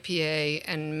England IPA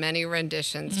and many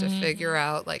renditions to figure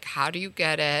out, like, how do you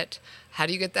get it? How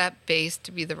do you get that base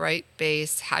to be the right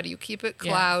base? How do you keep it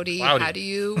Yeah. cloudy? Cloudy. How do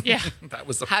you Yeah. that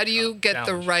was the how do you get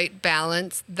the challenge. right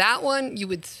balance? That one you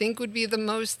would think would be the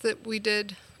most that we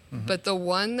did, but the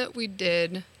one that we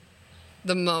did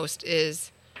the most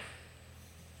is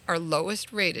our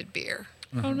lowest rated beer.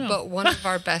 Oh no. but one of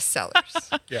our best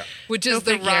sellers, Yeah. which Go is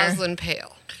the figure. Roslyn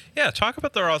Pale. Yeah, talk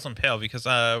about the Roslyn Pale because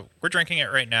we're drinking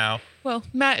it right now. Well,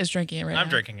 Matt is drinking it right now. I'm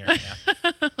drinking it right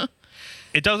now.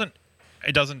 It doesn't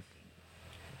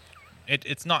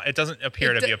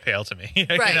appear to be a pale to me. You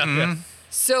Right. know?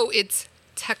 So it's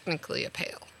technically a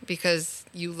pale because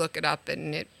you look it up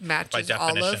and it matches all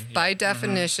definition, of, yeah. by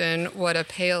definition, what a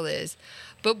pale is.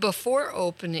 But before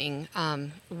opening,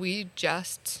 we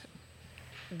just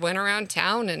went around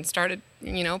town and started,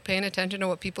 paying attention to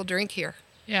what people drink here.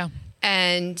 Yeah.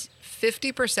 And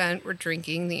 50% were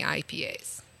drinking the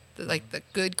IPAs, like the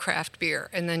good craft beer.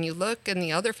 And then you look and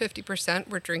the other 50%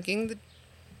 were drinking the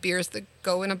beers that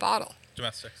go in a bottle.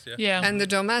 Domestics, yeah. Yeah. And the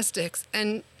domestics,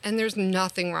 and there's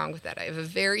nothing wrong with that. I have a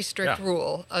very strict Yeah.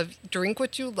 rule of drink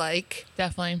what you like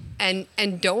Definitely.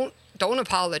 and don't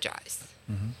apologize.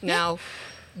 Now,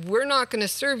 we're not going to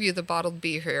serve you the bottled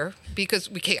beer here because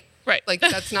we can't. Right. Like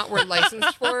that's not what we're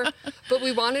licensed for. But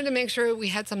we wanted to make sure we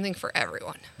had something for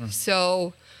everyone.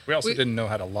 So We also didn't know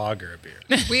how to lager a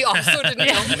beer. we also didn't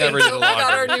know. Never So did we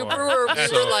got our lager new before. brewer. We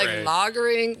So were like afraid.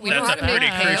 lagering. We know how That's to a make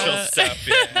pretty crucial pales. step.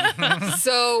 Yeah.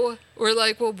 So we're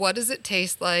like, well, what does it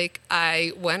taste like?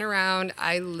 I went around.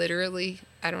 I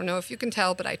don't know if you can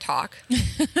tell, but I talk.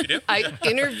 You do? I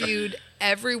interviewed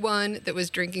everyone that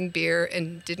was drinking beer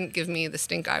and didn't give me the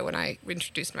stink eye when I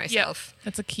introduced Yep. myself.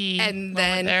 That's a key And moment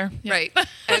then, there. Yep. right.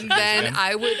 And then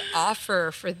I would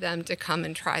offer for them to come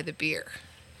and try the beer.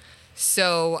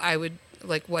 So I would,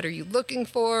 like, what are you looking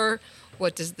for?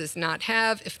 What does this not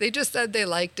have? If they just said they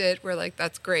liked it, we're like,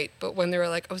 that's great. But when they were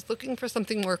like, I was looking for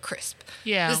something more crisp.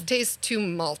 Yeah. This tastes too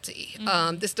malty.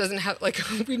 This doesn't have, like,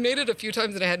 we made it a few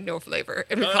times and it had no flavor.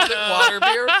 And we called it water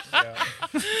beer.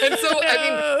 And so,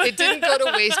 I mean, it didn't go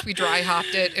to waste. We dry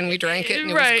hopped it and we drank it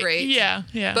and it Right. was great. Yeah.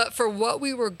 Yeah. But for what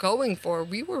we were going for,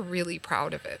 we were really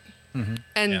proud of it.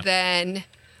 And Yeah. then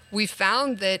we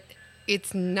found that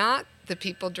it's not the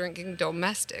people drinking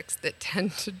domestics that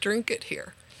tend to drink it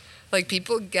here. Like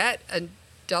people get a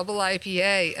double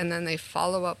IPA and then they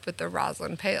follow up with the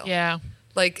Roslyn Pale. yeah.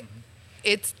 Like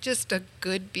it's just a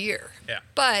good beer. Yeah.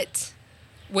 But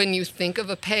when you think of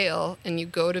a pale and you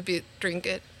go to drink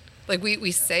it, like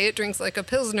we say it drinks like a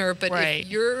Pilsner, but Right. if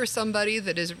you're somebody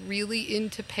that is really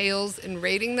into pales and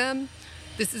rating them,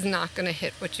 this is not going to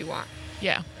hit what you want,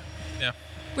 Yeah. Yeah.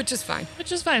 which is fine.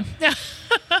 Which is fine. Yeah.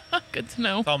 Good to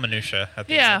know. It's all minutia at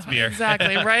the Yeah. end of beer.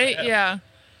 Exactly. Right. Yeah.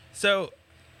 So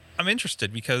I'm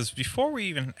interested because before we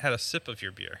even had a sip of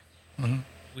your beer,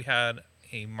 we had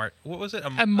what was it? A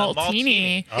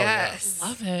maltini. Yes.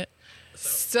 Love it.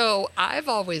 So I've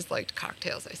always liked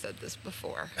cocktails. I said this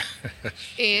before.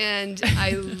 And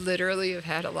I literally have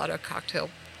had a lot of cocktail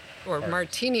or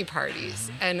martini parties.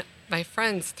 And my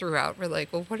friends throughout were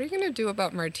like, well, what are you going to do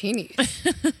about martinis?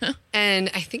 And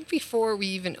I think before we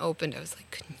even opened, I was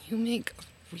like, can you make a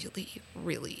really,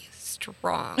 really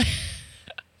strong,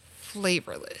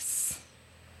 flavorless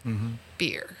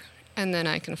beer? And then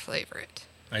I can flavor it.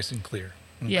 Nice and clear.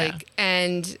 Yeah. Like,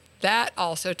 and that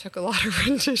also took a lot of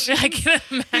rendition. I can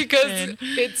imagine. Because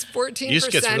it's 14%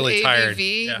 Yeast gets really tired.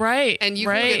 ABV, Yeah. Right. and you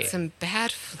right. can get some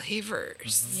bad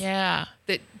flavors Yeah.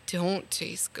 that don't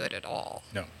taste good at all.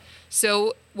 No.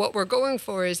 So what we're going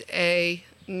for is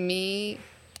me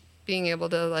being able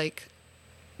to like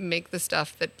make the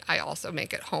stuff that I also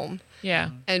make at home, Yeah.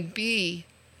 and B,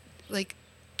 like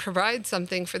provide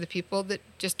something for the people that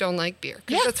just don't like beer,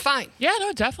 because Yeah. that's fine. Yeah.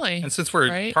 No. Definitely. And since we're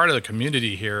Right. part of the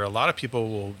community here, a lot of people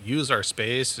will use our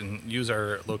space and use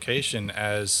our location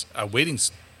as a waiting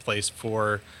place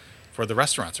for the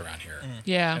restaurants around here.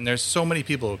 Yeah. And there's so many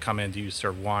people who come in. Do you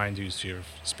serve wine? Do you serve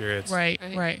spirits? Right.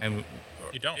 Right. Right. And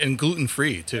You don't. and gluten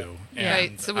free too. Yeah. Right.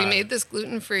 And, So we made this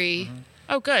gluten-free.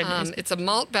 Oh, good. It's a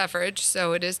malt beverage,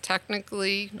 so it is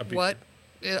technically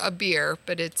a beer,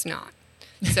 but it's not.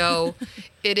 So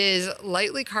it is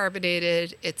lightly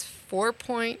carbonated. It's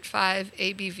 4.5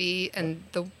 ABV and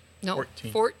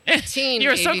 14 You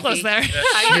were so ABV. close there.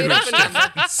 I made up a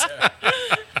number.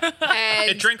 And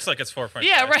It drinks like it's 4.5.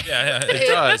 Yeah, right. Yeah. It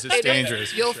does. It's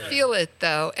dangerous. You'll for sure. feel it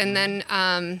though, and then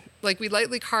like we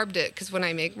lightly carbed it because when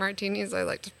I make martinis, I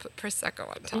like to put prosecco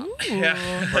on top. Yeah.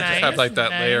 Or just have like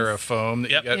that layer of foam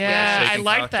that Yep. you get Yeah, with a I shaken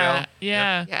like cocktail. that.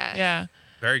 Yeah. Yes. Yeah.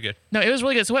 Very good. No, it was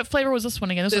really good. So, what flavor was this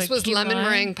one again? This was key lemon lime?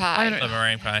 meringue pie. The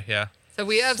meringue pie. Yeah. So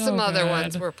we have So some other good.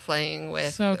 ones we're playing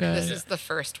with. So but This good. is the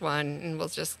first one, and we'll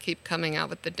just keep coming out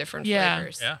with the different Yeah.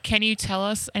 flavors. Yeah. Can you tell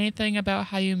us anything about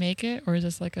how you make it, or is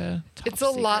this like a? Top It's a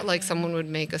lot secret? like someone would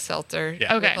make a seltzer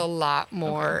Yeah. Okay. with a lot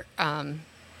more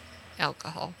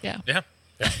alcohol. Yeah. Yeah.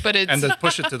 But it's And to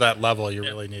push it to that level, you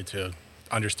really need to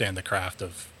understand the craft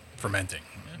of fermenting.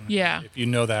 Yeah. If you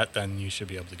know that, then you should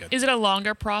be able to get. Is it a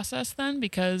longer process then?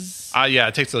 Because Yeah,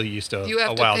 it takes a yeast You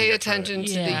have a to while pay get to it. attention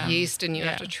to Yeah. the yeast, and you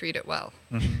have Yeah. to treat it well.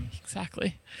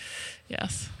 exactly.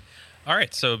 Yes. All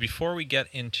right. So before we get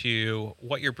into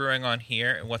what you're brewing on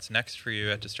here and what's next for you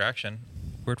at Distraction,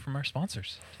 word from our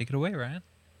sponsors. Take it away, Ryan.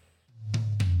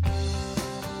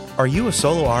 Are you a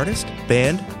solo artist,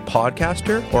 band,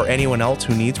 podcaster, or anyone else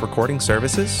who needs recording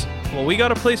services? Well, we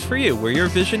got a place for you where your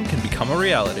vision can become a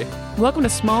reality. Welcome to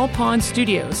Small Pond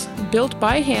Studios, built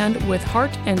by hand with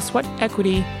heart and sweat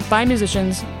equity by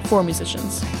musicians for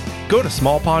musicians. Go to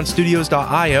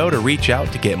smallpondstudios.io to reach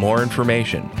out to get more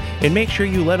information. And make sure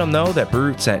you let them know that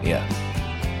Brute sent you.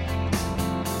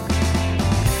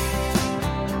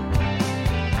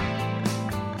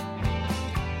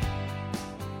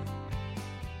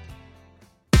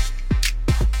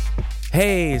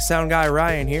 Hey, Sound Guy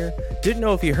Ryan here. Didn't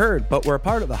know if you heard, but we're a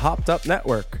part of the Hopped Up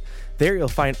Network. There you'll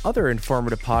find other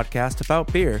informative podcasts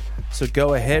about beer. So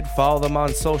go ahead, follow them on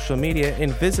social media,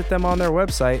 and visit them on their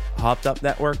website,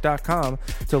 hoppedupnetwork.com,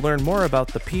 to learn more about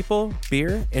the people,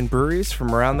 beer, and breweries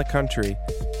from around the country.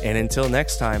 And until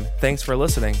next time, thanks for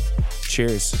listening.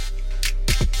 Cheers.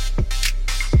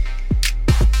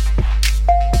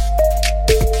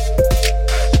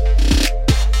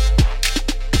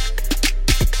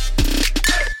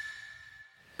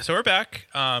 So we're back.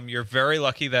 You're very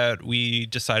lucky that we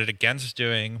decided against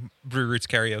doing Brew Roots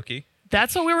karaoke.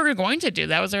 That's what we were going to do.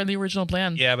 That was the original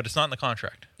plan. Yeah, but it's not in the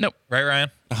contract. Nope. Right, Ryan?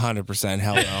 100%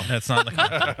 hell no. That's not in the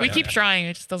contract. We keep trying.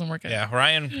 It just doesn't work out. Yeah,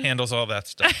 Ryan handles all that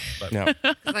stuff. But No.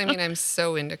 I mean, I'm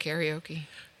so into karaoke.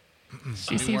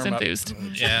 She seems warm up. enthused.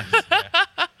 yeah.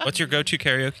 What's your go-to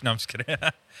karaoke? No, I'm just kidding.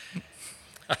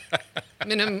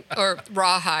 Or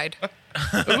rawhide. Two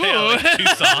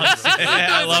songs. Yeah,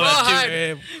 I love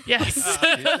it. Rawhide. Yes.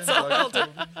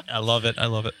 I love it. I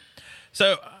love it.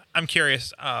 So I'm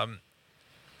curious,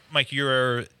 Mike.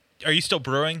 Are you still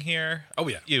brewing here? Oh,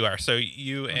 yeah. You are. So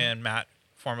you and Matt,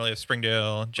 formerly of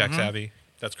Springdale, Jack Savvy.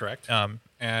 That's correct.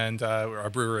 And our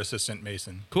brewer assistant,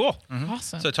 Mason. Cool.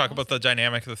 Awesome. So talk about the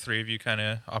dynamic of the three of you kind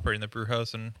of operating the brew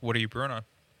house, and what are you brewing on?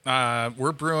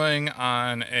 We're brewing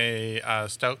on a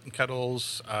Stout and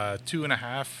Kettles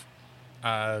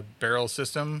 2.5 barrel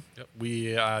system. Yep.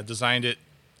 We designed it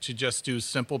to just do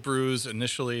simple brews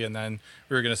initially, and then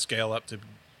we were going to scale up to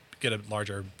get a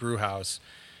larger brew house.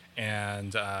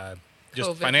 And just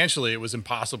COVID. financially, it was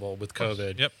impossible with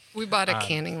COVID. Yep. We bought a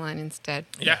canning line instead.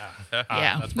 Yeah.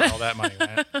 Yeah. That's where all that money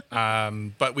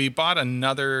went. But we bought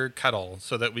another kettle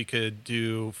so that we could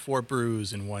do 4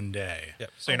 brews in one day.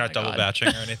 Yep. So you're Oh not my double God. batching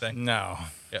or anything. No.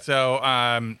 Yep. So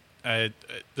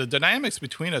the dynamics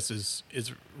between us is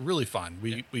really fun.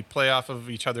 We play off of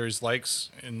each other's likes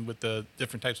and with the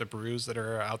different types of brews that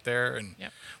are out there and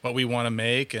Yep. what we want to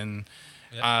make. And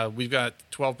Yep. we've got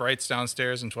 12 brights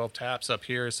downstairs and 12 taps up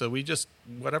here. So we just,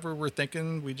 whatever we're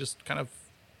thinking, we just kind of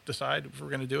decide if we're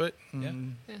going to do it.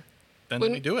 And then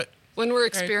When- we do it. When we're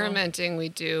cool. experimenting, we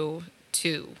do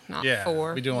 2, not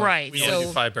 4. We do Right. We only do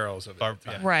So- 5 barrels of it. at a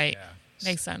yeah. time. Right. Yeah.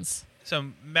 Makes sense.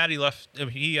 So Matty left.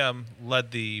 He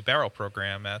led the barrel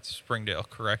program at Springdale,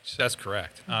 correct? That's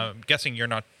correct. I'm guessing you're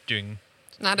not doing.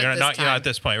 Not You're at this not time. at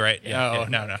this point, right? No,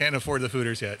 can't afford the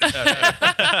fooders yet.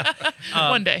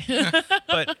 One day.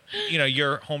 But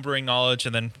your homebrewing knowledge,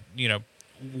 and then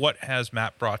what has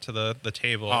Matt brought to the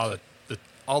table?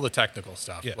 all the technical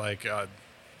stuff, Yeah. like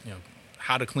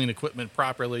how to clean equipment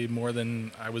properly, more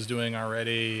than I was doing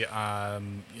already.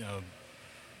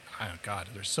 God,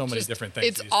 there's so many Just- different things.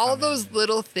 It's he's all come in those and-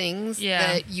 little things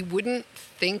Yeah. that you wouldn't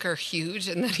think are huge,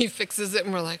 and then he fixes it,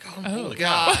 and we're like, oh my Oh,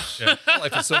 gosh. Yeah,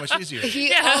 life is so much easier. He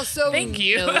Yeah, also thank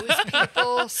you. knows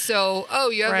people. So,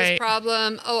 you have Right. this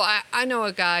problem. Oh, I know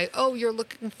a guy. Oh, you're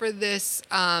looking for this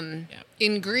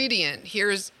ingredient.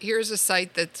 Here's a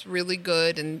site that's really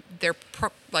good, and their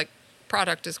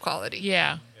product is quality.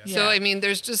 Yeah. So Yeah. I mean,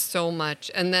 there's just so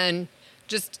much, and then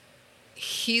just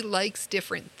he likes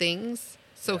different things,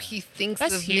 so he thinks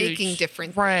That's of huge. making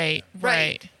different. Right.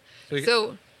 Right.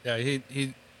 So Yeah,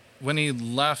 he when he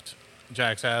left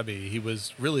Jack's Abbey, he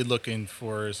was really looking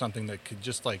for something that could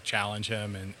just like challenge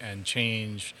him and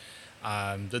change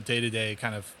the day-to-day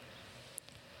kind of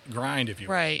grind, if you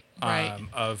will, Right, right.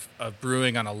 of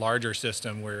brewing on a larger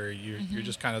system where you're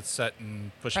just kind of set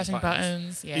and pushing Pressing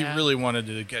buttons, yeah. He really wanted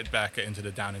to get back into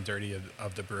the down and dirty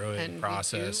of the brewing and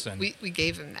process, and we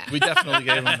gave him that. we definitely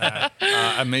gave him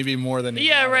that, maybe more than he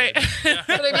Yeah, wanted. right.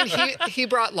 But I mean, he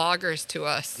brought lagers to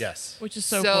us. Yes, Which is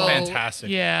so So- cool. fantastic.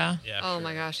 Yeah. Yeah. Oh sure.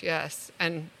 my gosh, yes.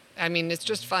 And I mean, it's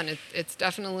just fun. It's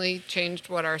definitely changed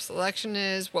what our selection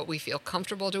is, what we feel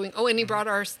comfortable doing. Oh, and he brought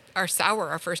our sour,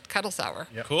 our first kettle sour.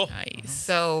 Yep. Cool. Nice.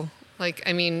 So, Like,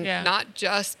 I mean, Yeah. not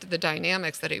just the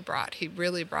dynamics that he brought. He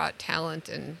really brought talent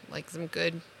and like some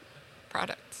good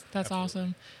products. That's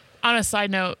awesome. On a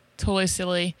side note, totally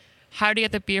silly. How do you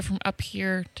get the beer from up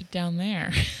here to down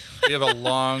there? We have a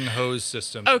long hose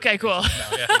system. Okay, cool.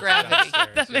 Gravity.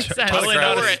 That makes sense. Totally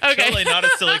Okay. not a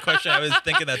silly question. I was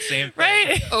thinking that same thing.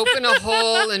 Right? Open a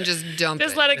hole and just dump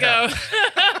Just it. let it go.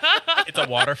 It's a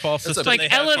waterfall system. Like They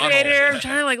have elevator. I'm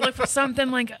trying to like look for something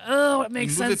like, oh, what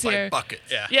makes Move sense it by here? buckets.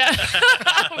 Yeah. Yeah.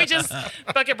 We just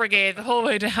bucket brigade the whole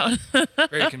way down.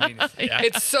 Very convenient.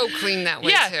 It's so clean that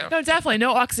way Yeah. too. No, definitely.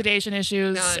 No oxidation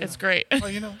issues. None. It's great.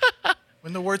 Well,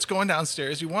 when the wort's going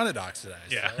downstairs, you want it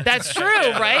oxidized. Yeah. so- That's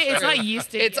true, right? It's not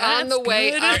yeasty. It's on the That's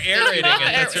way good. up. Aerating it.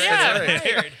 That's right. Yeah.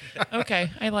 That's right.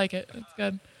 Okay, I like it. That's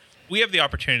good. We have the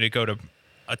opportunity to go to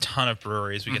a ton of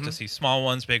breweries. We get to see small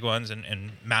ones, big ones,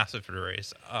 and massive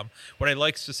breweries. What I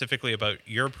like specifically about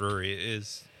your brewery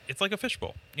is it's like a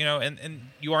fishbowl, and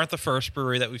you aren't the first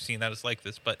brewery that we've seen that is like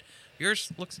this, but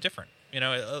yours looks different.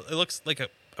 It looks like a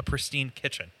pristine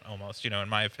kitchen almost, in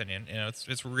my opinion.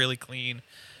 It's really clean,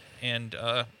 and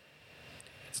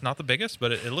it's not the biggest,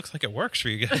 but it looks like it works for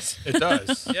you guys. It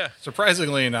does. Yeah.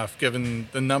 Surprisingly enough, given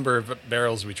the number of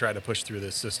barrels we try to push through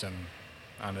this system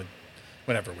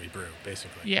whenever we brew,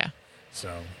 basically. Yeah.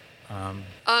 So,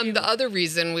 The other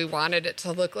reason we wanted it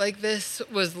to look like this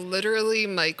was literally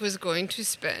Mike was going to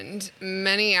spend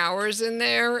many hours in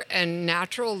there and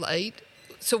natural light.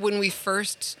 So when we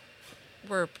first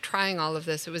were trying all of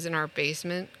this, it was in our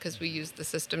basement because we used the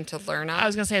system to learn on. I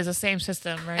was gonna say it's the same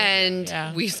system, right? And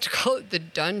yeah. we used to call it the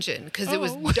dungeon because it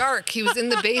was Oh. dark. He was in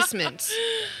the basement.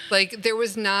 Like, there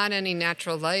was not any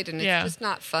natural light. And it's Yeah. just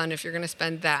not fun if you're going to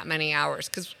spend that many hours.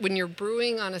 Because when you're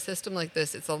brewing on a system like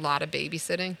this, it's a lot of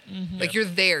babysitting. Mm-hmm. Like, you're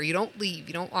there. You don't leave.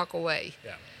 You don't walk away.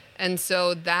 yeah. And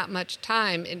so that much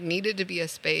time, it needed to be a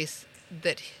space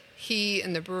that he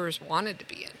and the brewers wanted to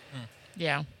be in.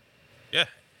 Yeah. Yeah.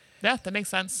 Yeah, that makes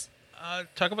sense.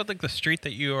 Talk about like the street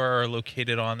that you are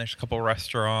located on. There's a couple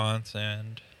restaurants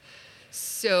and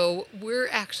So we're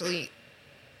actually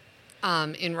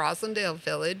in Roslindale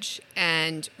Village,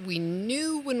 and we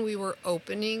knew when we were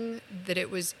opening that it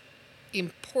was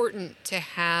important to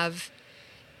have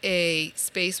a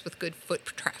space with good foot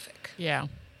traffic. Yeah.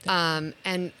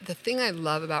 And the thing I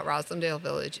love about Roslindale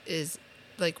Village is,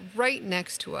 like, right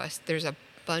next to us, there's a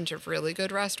bunch of really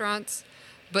good restaurants,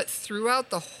 but throughout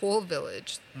the whole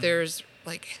village, there's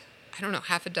like, I don't know,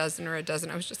 half a dozen or a dozen.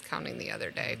 I was just counting the other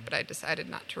day, but I decided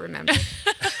not to remember.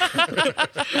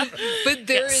 But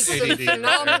there is some ADD.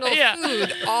 phenomenal Yeah.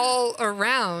 food all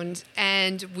around,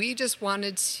 and we just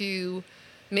wanted to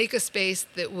make a space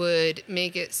that would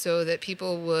make it so that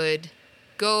people would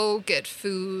go get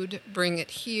food, bring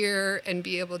it here, and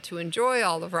be able to enjoy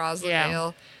all of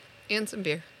Roslindale and some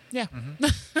beer. Yeah.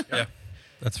 yeah,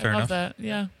 that's I fair love enough. that.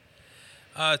 Yeah.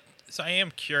 So I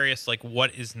am curious, like,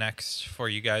 what is next for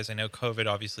you guys? I know COVID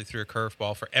obviously threw a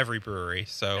curveball for every brewery.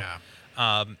 So,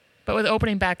 Yeah. But with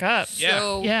opening back up. Yeah.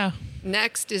 So Yeah.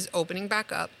 next is opening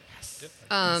back up.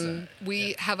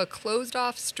 We have a closed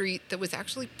off street that was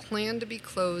actually planned to be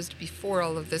closed before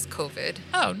all of this COVID.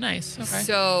 Oh, nice. Okay.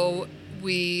 So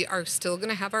we are still going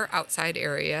to have our outside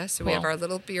area. So we have Cool. our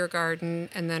little beer garden,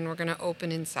 and then we're going to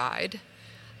open inside.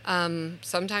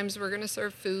 Sometimes we're going to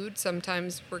serve food.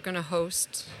 Sometimes we're going to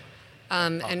host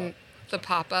and the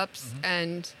pop-ups.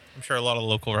 And I'm sure a lot of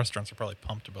local restaurants are probably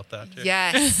pumped about that too.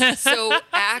 yes. So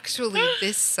actually,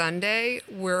 this Sunday,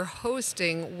 we're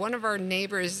hosting one of our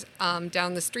neighbors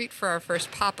down the street for our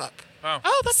first pop-up. Wow.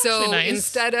 Oh, that's So actually nice.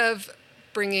 instead of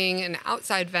bringing an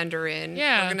outside vendor in,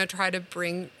 Yeah. we're going to try to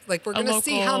bring, like, we're A going to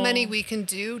see how local- many we can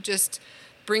do. Just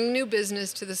bring new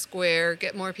business to the square,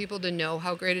 get more people to know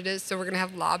how great it is. So we're going to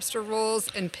have lobster rolls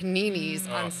and paninis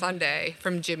Mm. on Sunday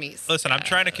from Jimmy's. Listen, I'm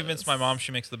trying to convince my mom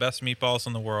she makes the best meatballs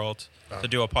in the world to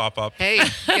do a pop up. Hey,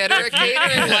 get her a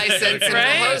catering license and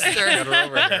Right? a hoster. Get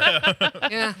her over here.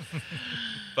 Yeah.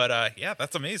 But yeah,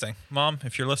 that's amazing, Mom.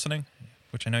 If you're listening,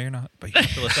 which I know you're not, but you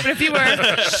have to listen. But if you were,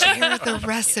 Share the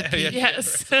recipe.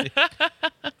 yes.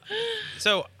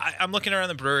 So I'm looking around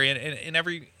the brewery, and in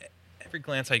every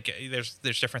glance I get,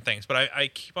 there's different things, but I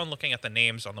keep on looking at the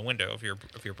names on the window of your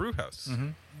brew house.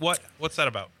 What's that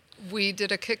about? We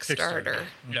did a Kickstarter.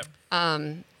 Yep.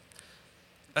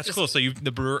 That's Just- cool. So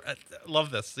the brewer, love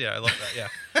this. Yeah, I love that.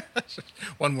 Yeah.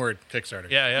 One word, Kickstarter.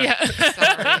 Yeah. Yeah.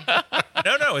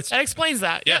 Sorry. No, it's That explains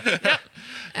that. yeah.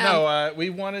 No, we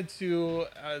wanted to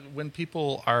when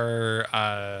people are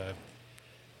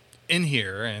in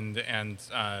here and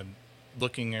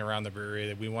looking around the brewery,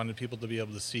 that we wanted people to be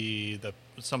able to see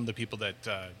some of the people that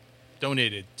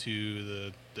donated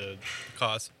to the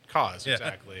Cause. cause. Yeah.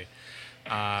 Exactly.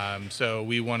 So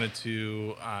we wanted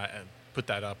to put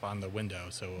that up on the window.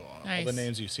 So all Nice. the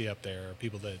names you see up there are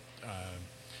people that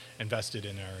invested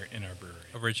in our brewery.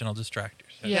 Original distractors.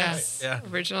 Yes. Yeah.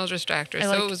 Original distractor. I So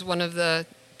like- it was one of the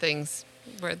things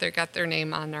where they got their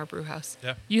name on our brew house.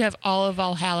 Yeah. You have all of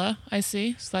Valhalla, I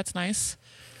see. So that's nice.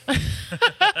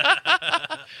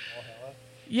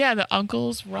 Yeah, the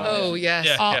uncles. Oh, yes.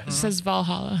 Yeah. All, it says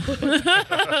Valhalla.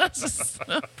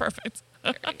 Perfect.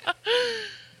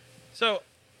 So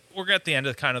we're at the end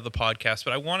of kind of the podcast,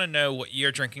 but I want to know what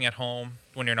you're drinking at home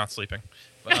when you're not sleeping,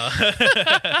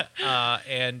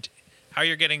 and how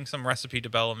you're getting some recipe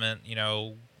development,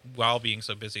 while being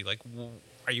so busy. Like,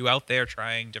 are you out there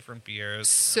trying different beers?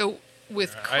 So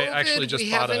with COVID, I actually just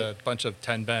we bought haven't. a bunch of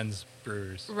 10 Benz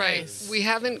brewers. Right. Nice. We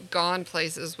haven't gone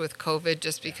places with COVID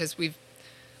just because we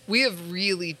have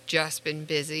really just been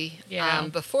busy. Yeah.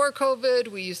 Before COVID,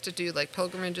 we used to do like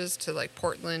pilgrimages to like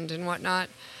Portland and whatnot,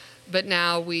 but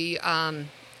now we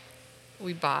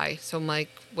buy. So Mike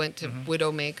went to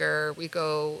Widowmaker. We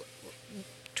go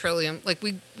Trillium. Like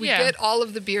we Yeah. get all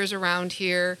of the beers around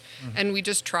here, and we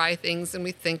just try things and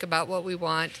we think about what we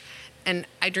want. And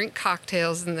I drink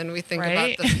cocktails, and then we think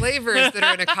Right. about the flavors that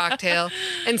are in a cocktail.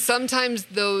 And sometimes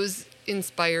those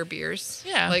inspire beers.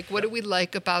 Yeah. Like, what do we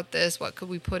like about this? What could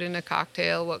we put in a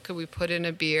cocktail? What could we put in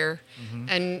a beer?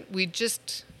 And we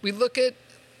look at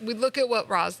what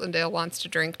Roslindale wants to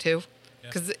drink too.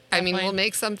 Because I mean, we'll Definitely.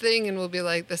 make something and we'll be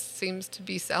like, this seems to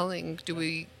be selling. Do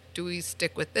we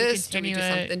stick with this? Do we Continue do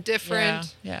it. something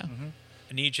different? Yeah.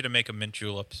 I need you to make a mint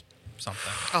julep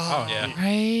something. Oh, Yeah. Right.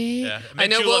 Yeah. I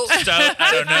Mint know, julep well, stout.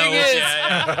 I don't know. thing is-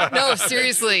 Yeah. no,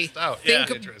 seriously. Oh, Yeah.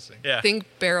 Think, interesting. Yeah. think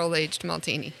barrel aged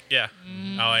martini. Yeah.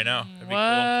 Oh, I know. That'd be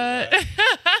What?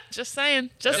 Just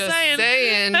saying. Just saying.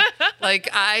 saying. Like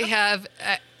I have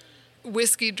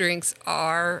whiskey drinks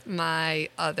are my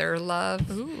other love.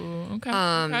 Ooh, okay.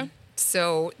 okay.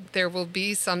 So there will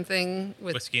be something cool.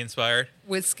 with Whiskey inspired.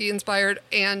 whiskey inspired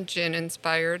and gin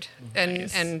inspired,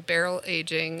 Nice. and barrel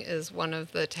aging is one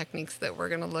of the techniques that we're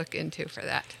going to look into for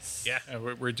that. Yeah.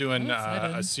 We're doing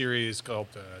excited. a series called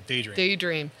Daydream.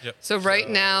 Daydream. Yep. So right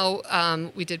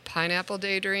now, we did pineapple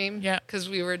daydream. Yeah. Because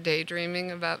we were daydreaming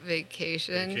about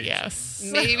vacation. Yes.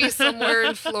 Maybe somewhere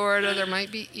in Florida there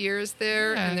might be ears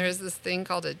there, Yeah. and there's this thing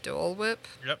called a Dole Whip,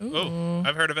 Yep. Oh,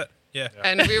 I've heard of it. Yeah.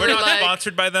 and we We're were not like,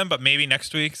 sponsored by them, but maybe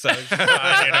next week. So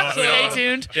Stay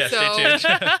tuned. Yeah, So- stay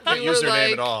tuned. we Use were their like,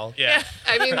 name at all. Yeah.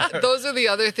 I mean, those are the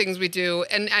other things we do,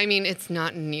 and I mean, it's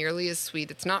not nearly as sweet.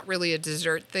 It's not really a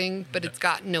dessert thing, but it's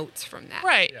got notes from that.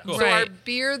 Right. Cool. So our Right.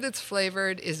 beer that's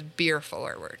flavored is beer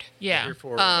forward. Yeah. Beer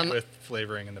forward with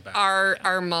flavoring in the back. Our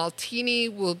maltini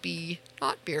will be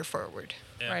not beer forward.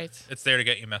 Yeah. Right. It's there to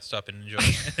get you messed up and enjoy.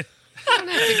 Don't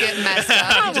have to get messed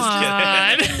up. Come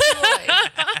on.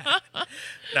 Enjoy.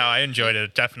 No, I enjoyed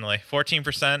it definitely.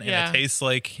 14%, and Yeah. it tastes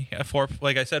like a 4.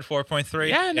 Like I said, 4.3.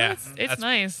 Yeah, no, it's that's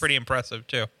nice. Pretty impressive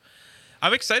too.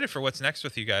 I'm excited for what's next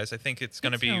with you guys. I think it's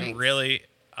going to be too. really.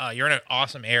 You're in an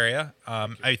awesome area.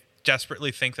 I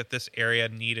desperately think that this area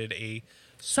needed a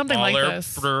Something like smaller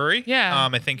this. brewery. Yeah,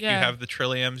 I think you yeah. have the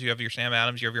Trilliums, you have your Sam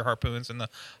Adams, you have your Harpoons in the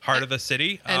heart of the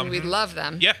city. And we love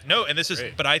them. Yeah, no, and this is,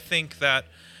 Great. but I think that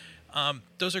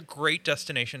those are great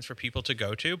destinations for people to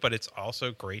go to, but it's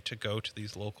also great to go to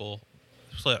these local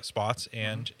spots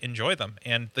and enjoy them.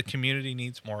 And the community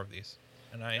needs more of these.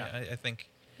 And I think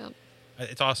Yep.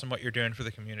 it's awesome what you're doing for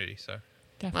the community. So,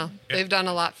 Definitely. Well, they've done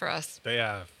a lot for us. They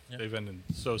have. They've been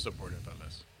so supportive of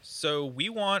us. so we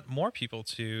want more people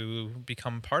to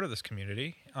become part of this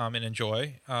community and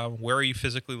enjoy. Where are you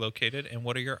physically located, and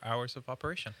what are your hours of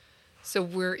operation? So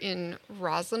we're in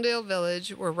Roslindale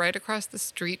Village. We're right across the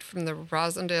street from the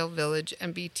Roslindale Village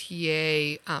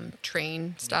MBTA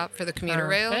train stop for the commuter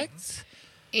rail. Perfect.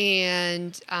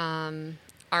 And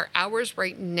our hours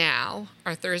right now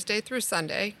are Thursday through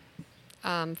Sunday,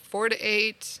 4 to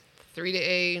 8, 3 to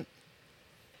 8,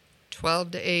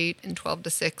 12 to 8, and 12 to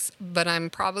 6. But I'm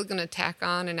probably going to tack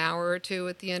on an hour or two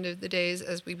at the end of the days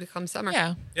as we become summer.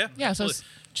 Yeah. Yeah, Yeah. So absolutely.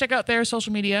 check out their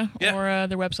social media Yeah. or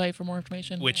their website for more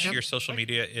information. Which Yeah. your social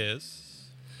media is.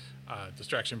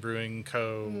 Distraction Brewing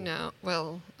Co. No,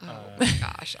 well, oh my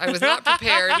gosh, I was not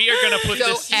prepared. We are going to put So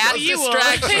this. at you will.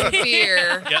 Distraction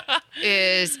Beer Yeah.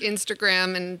 is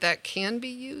Instagram, and that can be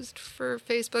used for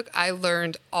Facebook. I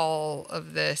learned all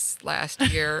of this last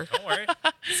year, Don't worry.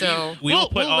 so We will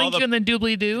put we'll all link you in the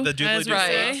doobly doo. the doobly as we doo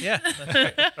say. Right. Yeah,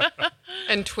 that's right.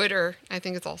 and Twitter. I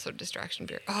think it's also Distraction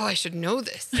Beer. Oh, I should know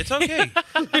this. It's okay.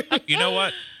 You know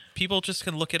what? People just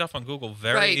can look it up on Google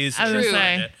very Right. easily. I was True.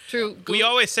 gonna say. True. We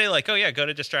always say like, "Oh yeah, go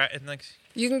to Distract," and like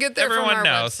You can get there everyone from our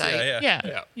knows. website. Yeah, Yeah.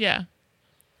 Yeah. Yeah.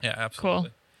 yeah, absolutely.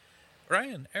 Cool.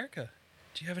 Ryan, Erica,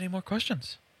 Do you have any more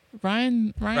questions?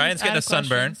 Ryan's Ryan's getting out a of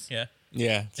sunburn. questions. Yeah.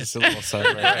 Yeah, just a little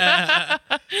sunburn.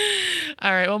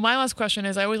 All right. Well, my last question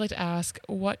is I always like to ask,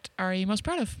 what are you most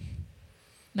proud of?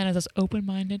 And as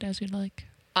open-minded as you'd like.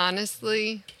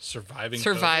 Honestly, Surviving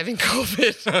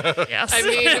COVID. Yes. I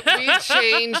mean, we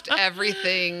changed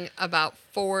everything about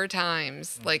 4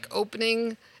 times, like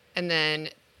opening and then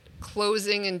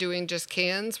closing and doing just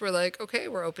cans. We're like, okay,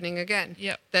 we're opening again.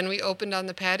 Yep. Then we opened on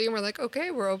the patio and we're like,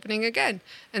 okay, we're opening again.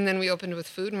 And then we opened with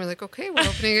food and we're like, okay, we're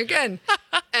opening again.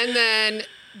 And then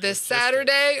this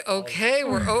Saturday, okay,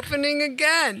 we're opening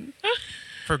again.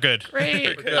 For good.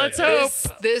 Great. Let's hope.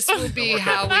 This will be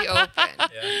how we open.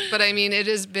 But I mean, it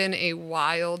has been a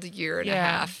wild year and a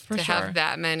Yeah, half for to sure. have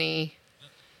that many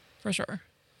For sure.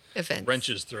 events.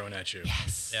 wrenches thrown at you.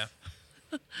 Yes. Yeah.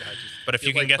 But if you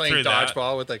It's can like get playing through that,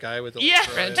 dodgeball with the guy with the Yeah,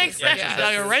 Wrenches. thanks. Yeah.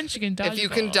 Dodge a wrench, you can dodge If you a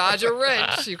can ball. dodge a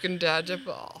wrench, you can dodge a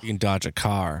ball. You can dodge a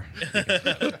car.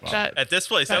 That- at this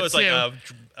place, that That was like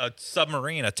too. a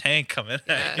submarine, a tank coming.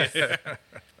 Yes.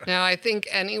 Now, I think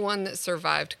anyone that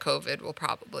survived COVID will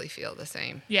probably feel the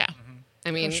same. yeah.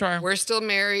 I mean, sure. we're still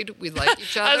married. We like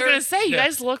each other. I was going to say, you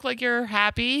guys look like you're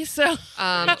happy. So,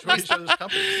 Enjoy each other's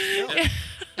company.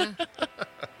 Yeah.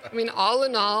 I mean, all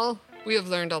in all, we have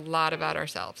learned a lot about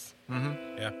ourselves.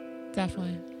 Yeah.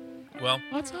 definitely. Well,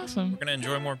 That's awesome. we're gonna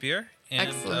enjoy more beer, and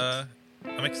Excellent.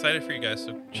 I'm excited for you guys.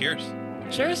 So, cheers.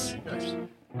 Cheers.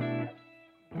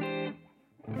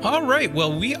 All right.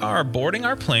 Well, we are boarding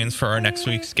our planes for our next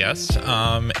week's guest.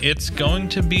 It's going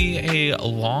to be a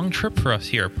long trip for us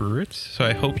here at Brew Roots. So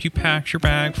I hope you packed your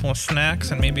bag full of snacks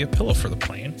and maybe a pillow for the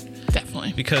plane,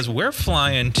 Definitely. because we're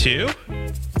flying to.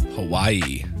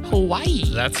 Hawaii. Hawaii.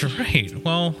 That's right.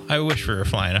 Well, I wish we were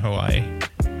flying to Hawaii.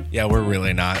 Yeah, we're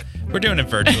really not. We're doing it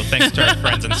virtual thanks to our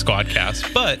friends in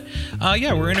Squadcast. But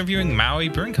yeah, we're interviewing Maui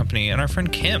Brewing Company and our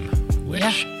friend Kim, which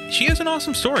she has an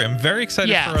awesome story. I'm very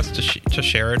excited for us to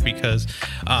share it, because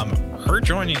her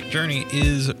journey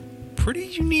is pretty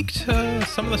unique to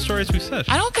some of the stories we've said.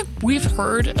 I don't think we've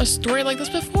heard a story like this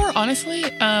before, honestly.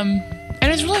 And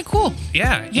it's really cool.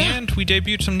 Yeah, Yeah. and we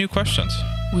debuted some new questions.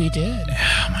 We did.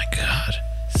 Oh my God.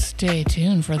 Stay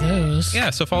tuned for those.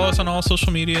 Yeah, so follow us on all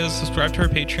social medias, subscribe to our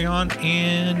Patreon,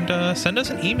 and send us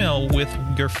an email with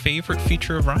your favorite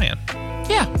feature of Ryan.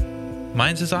 Yeah.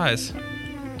 Mine's his eyes.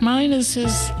 Mine is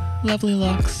his lovely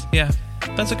looks. Yeah,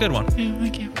 that's a good one. Yeah,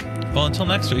 thank you. Well, until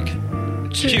next week.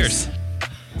 Cheers.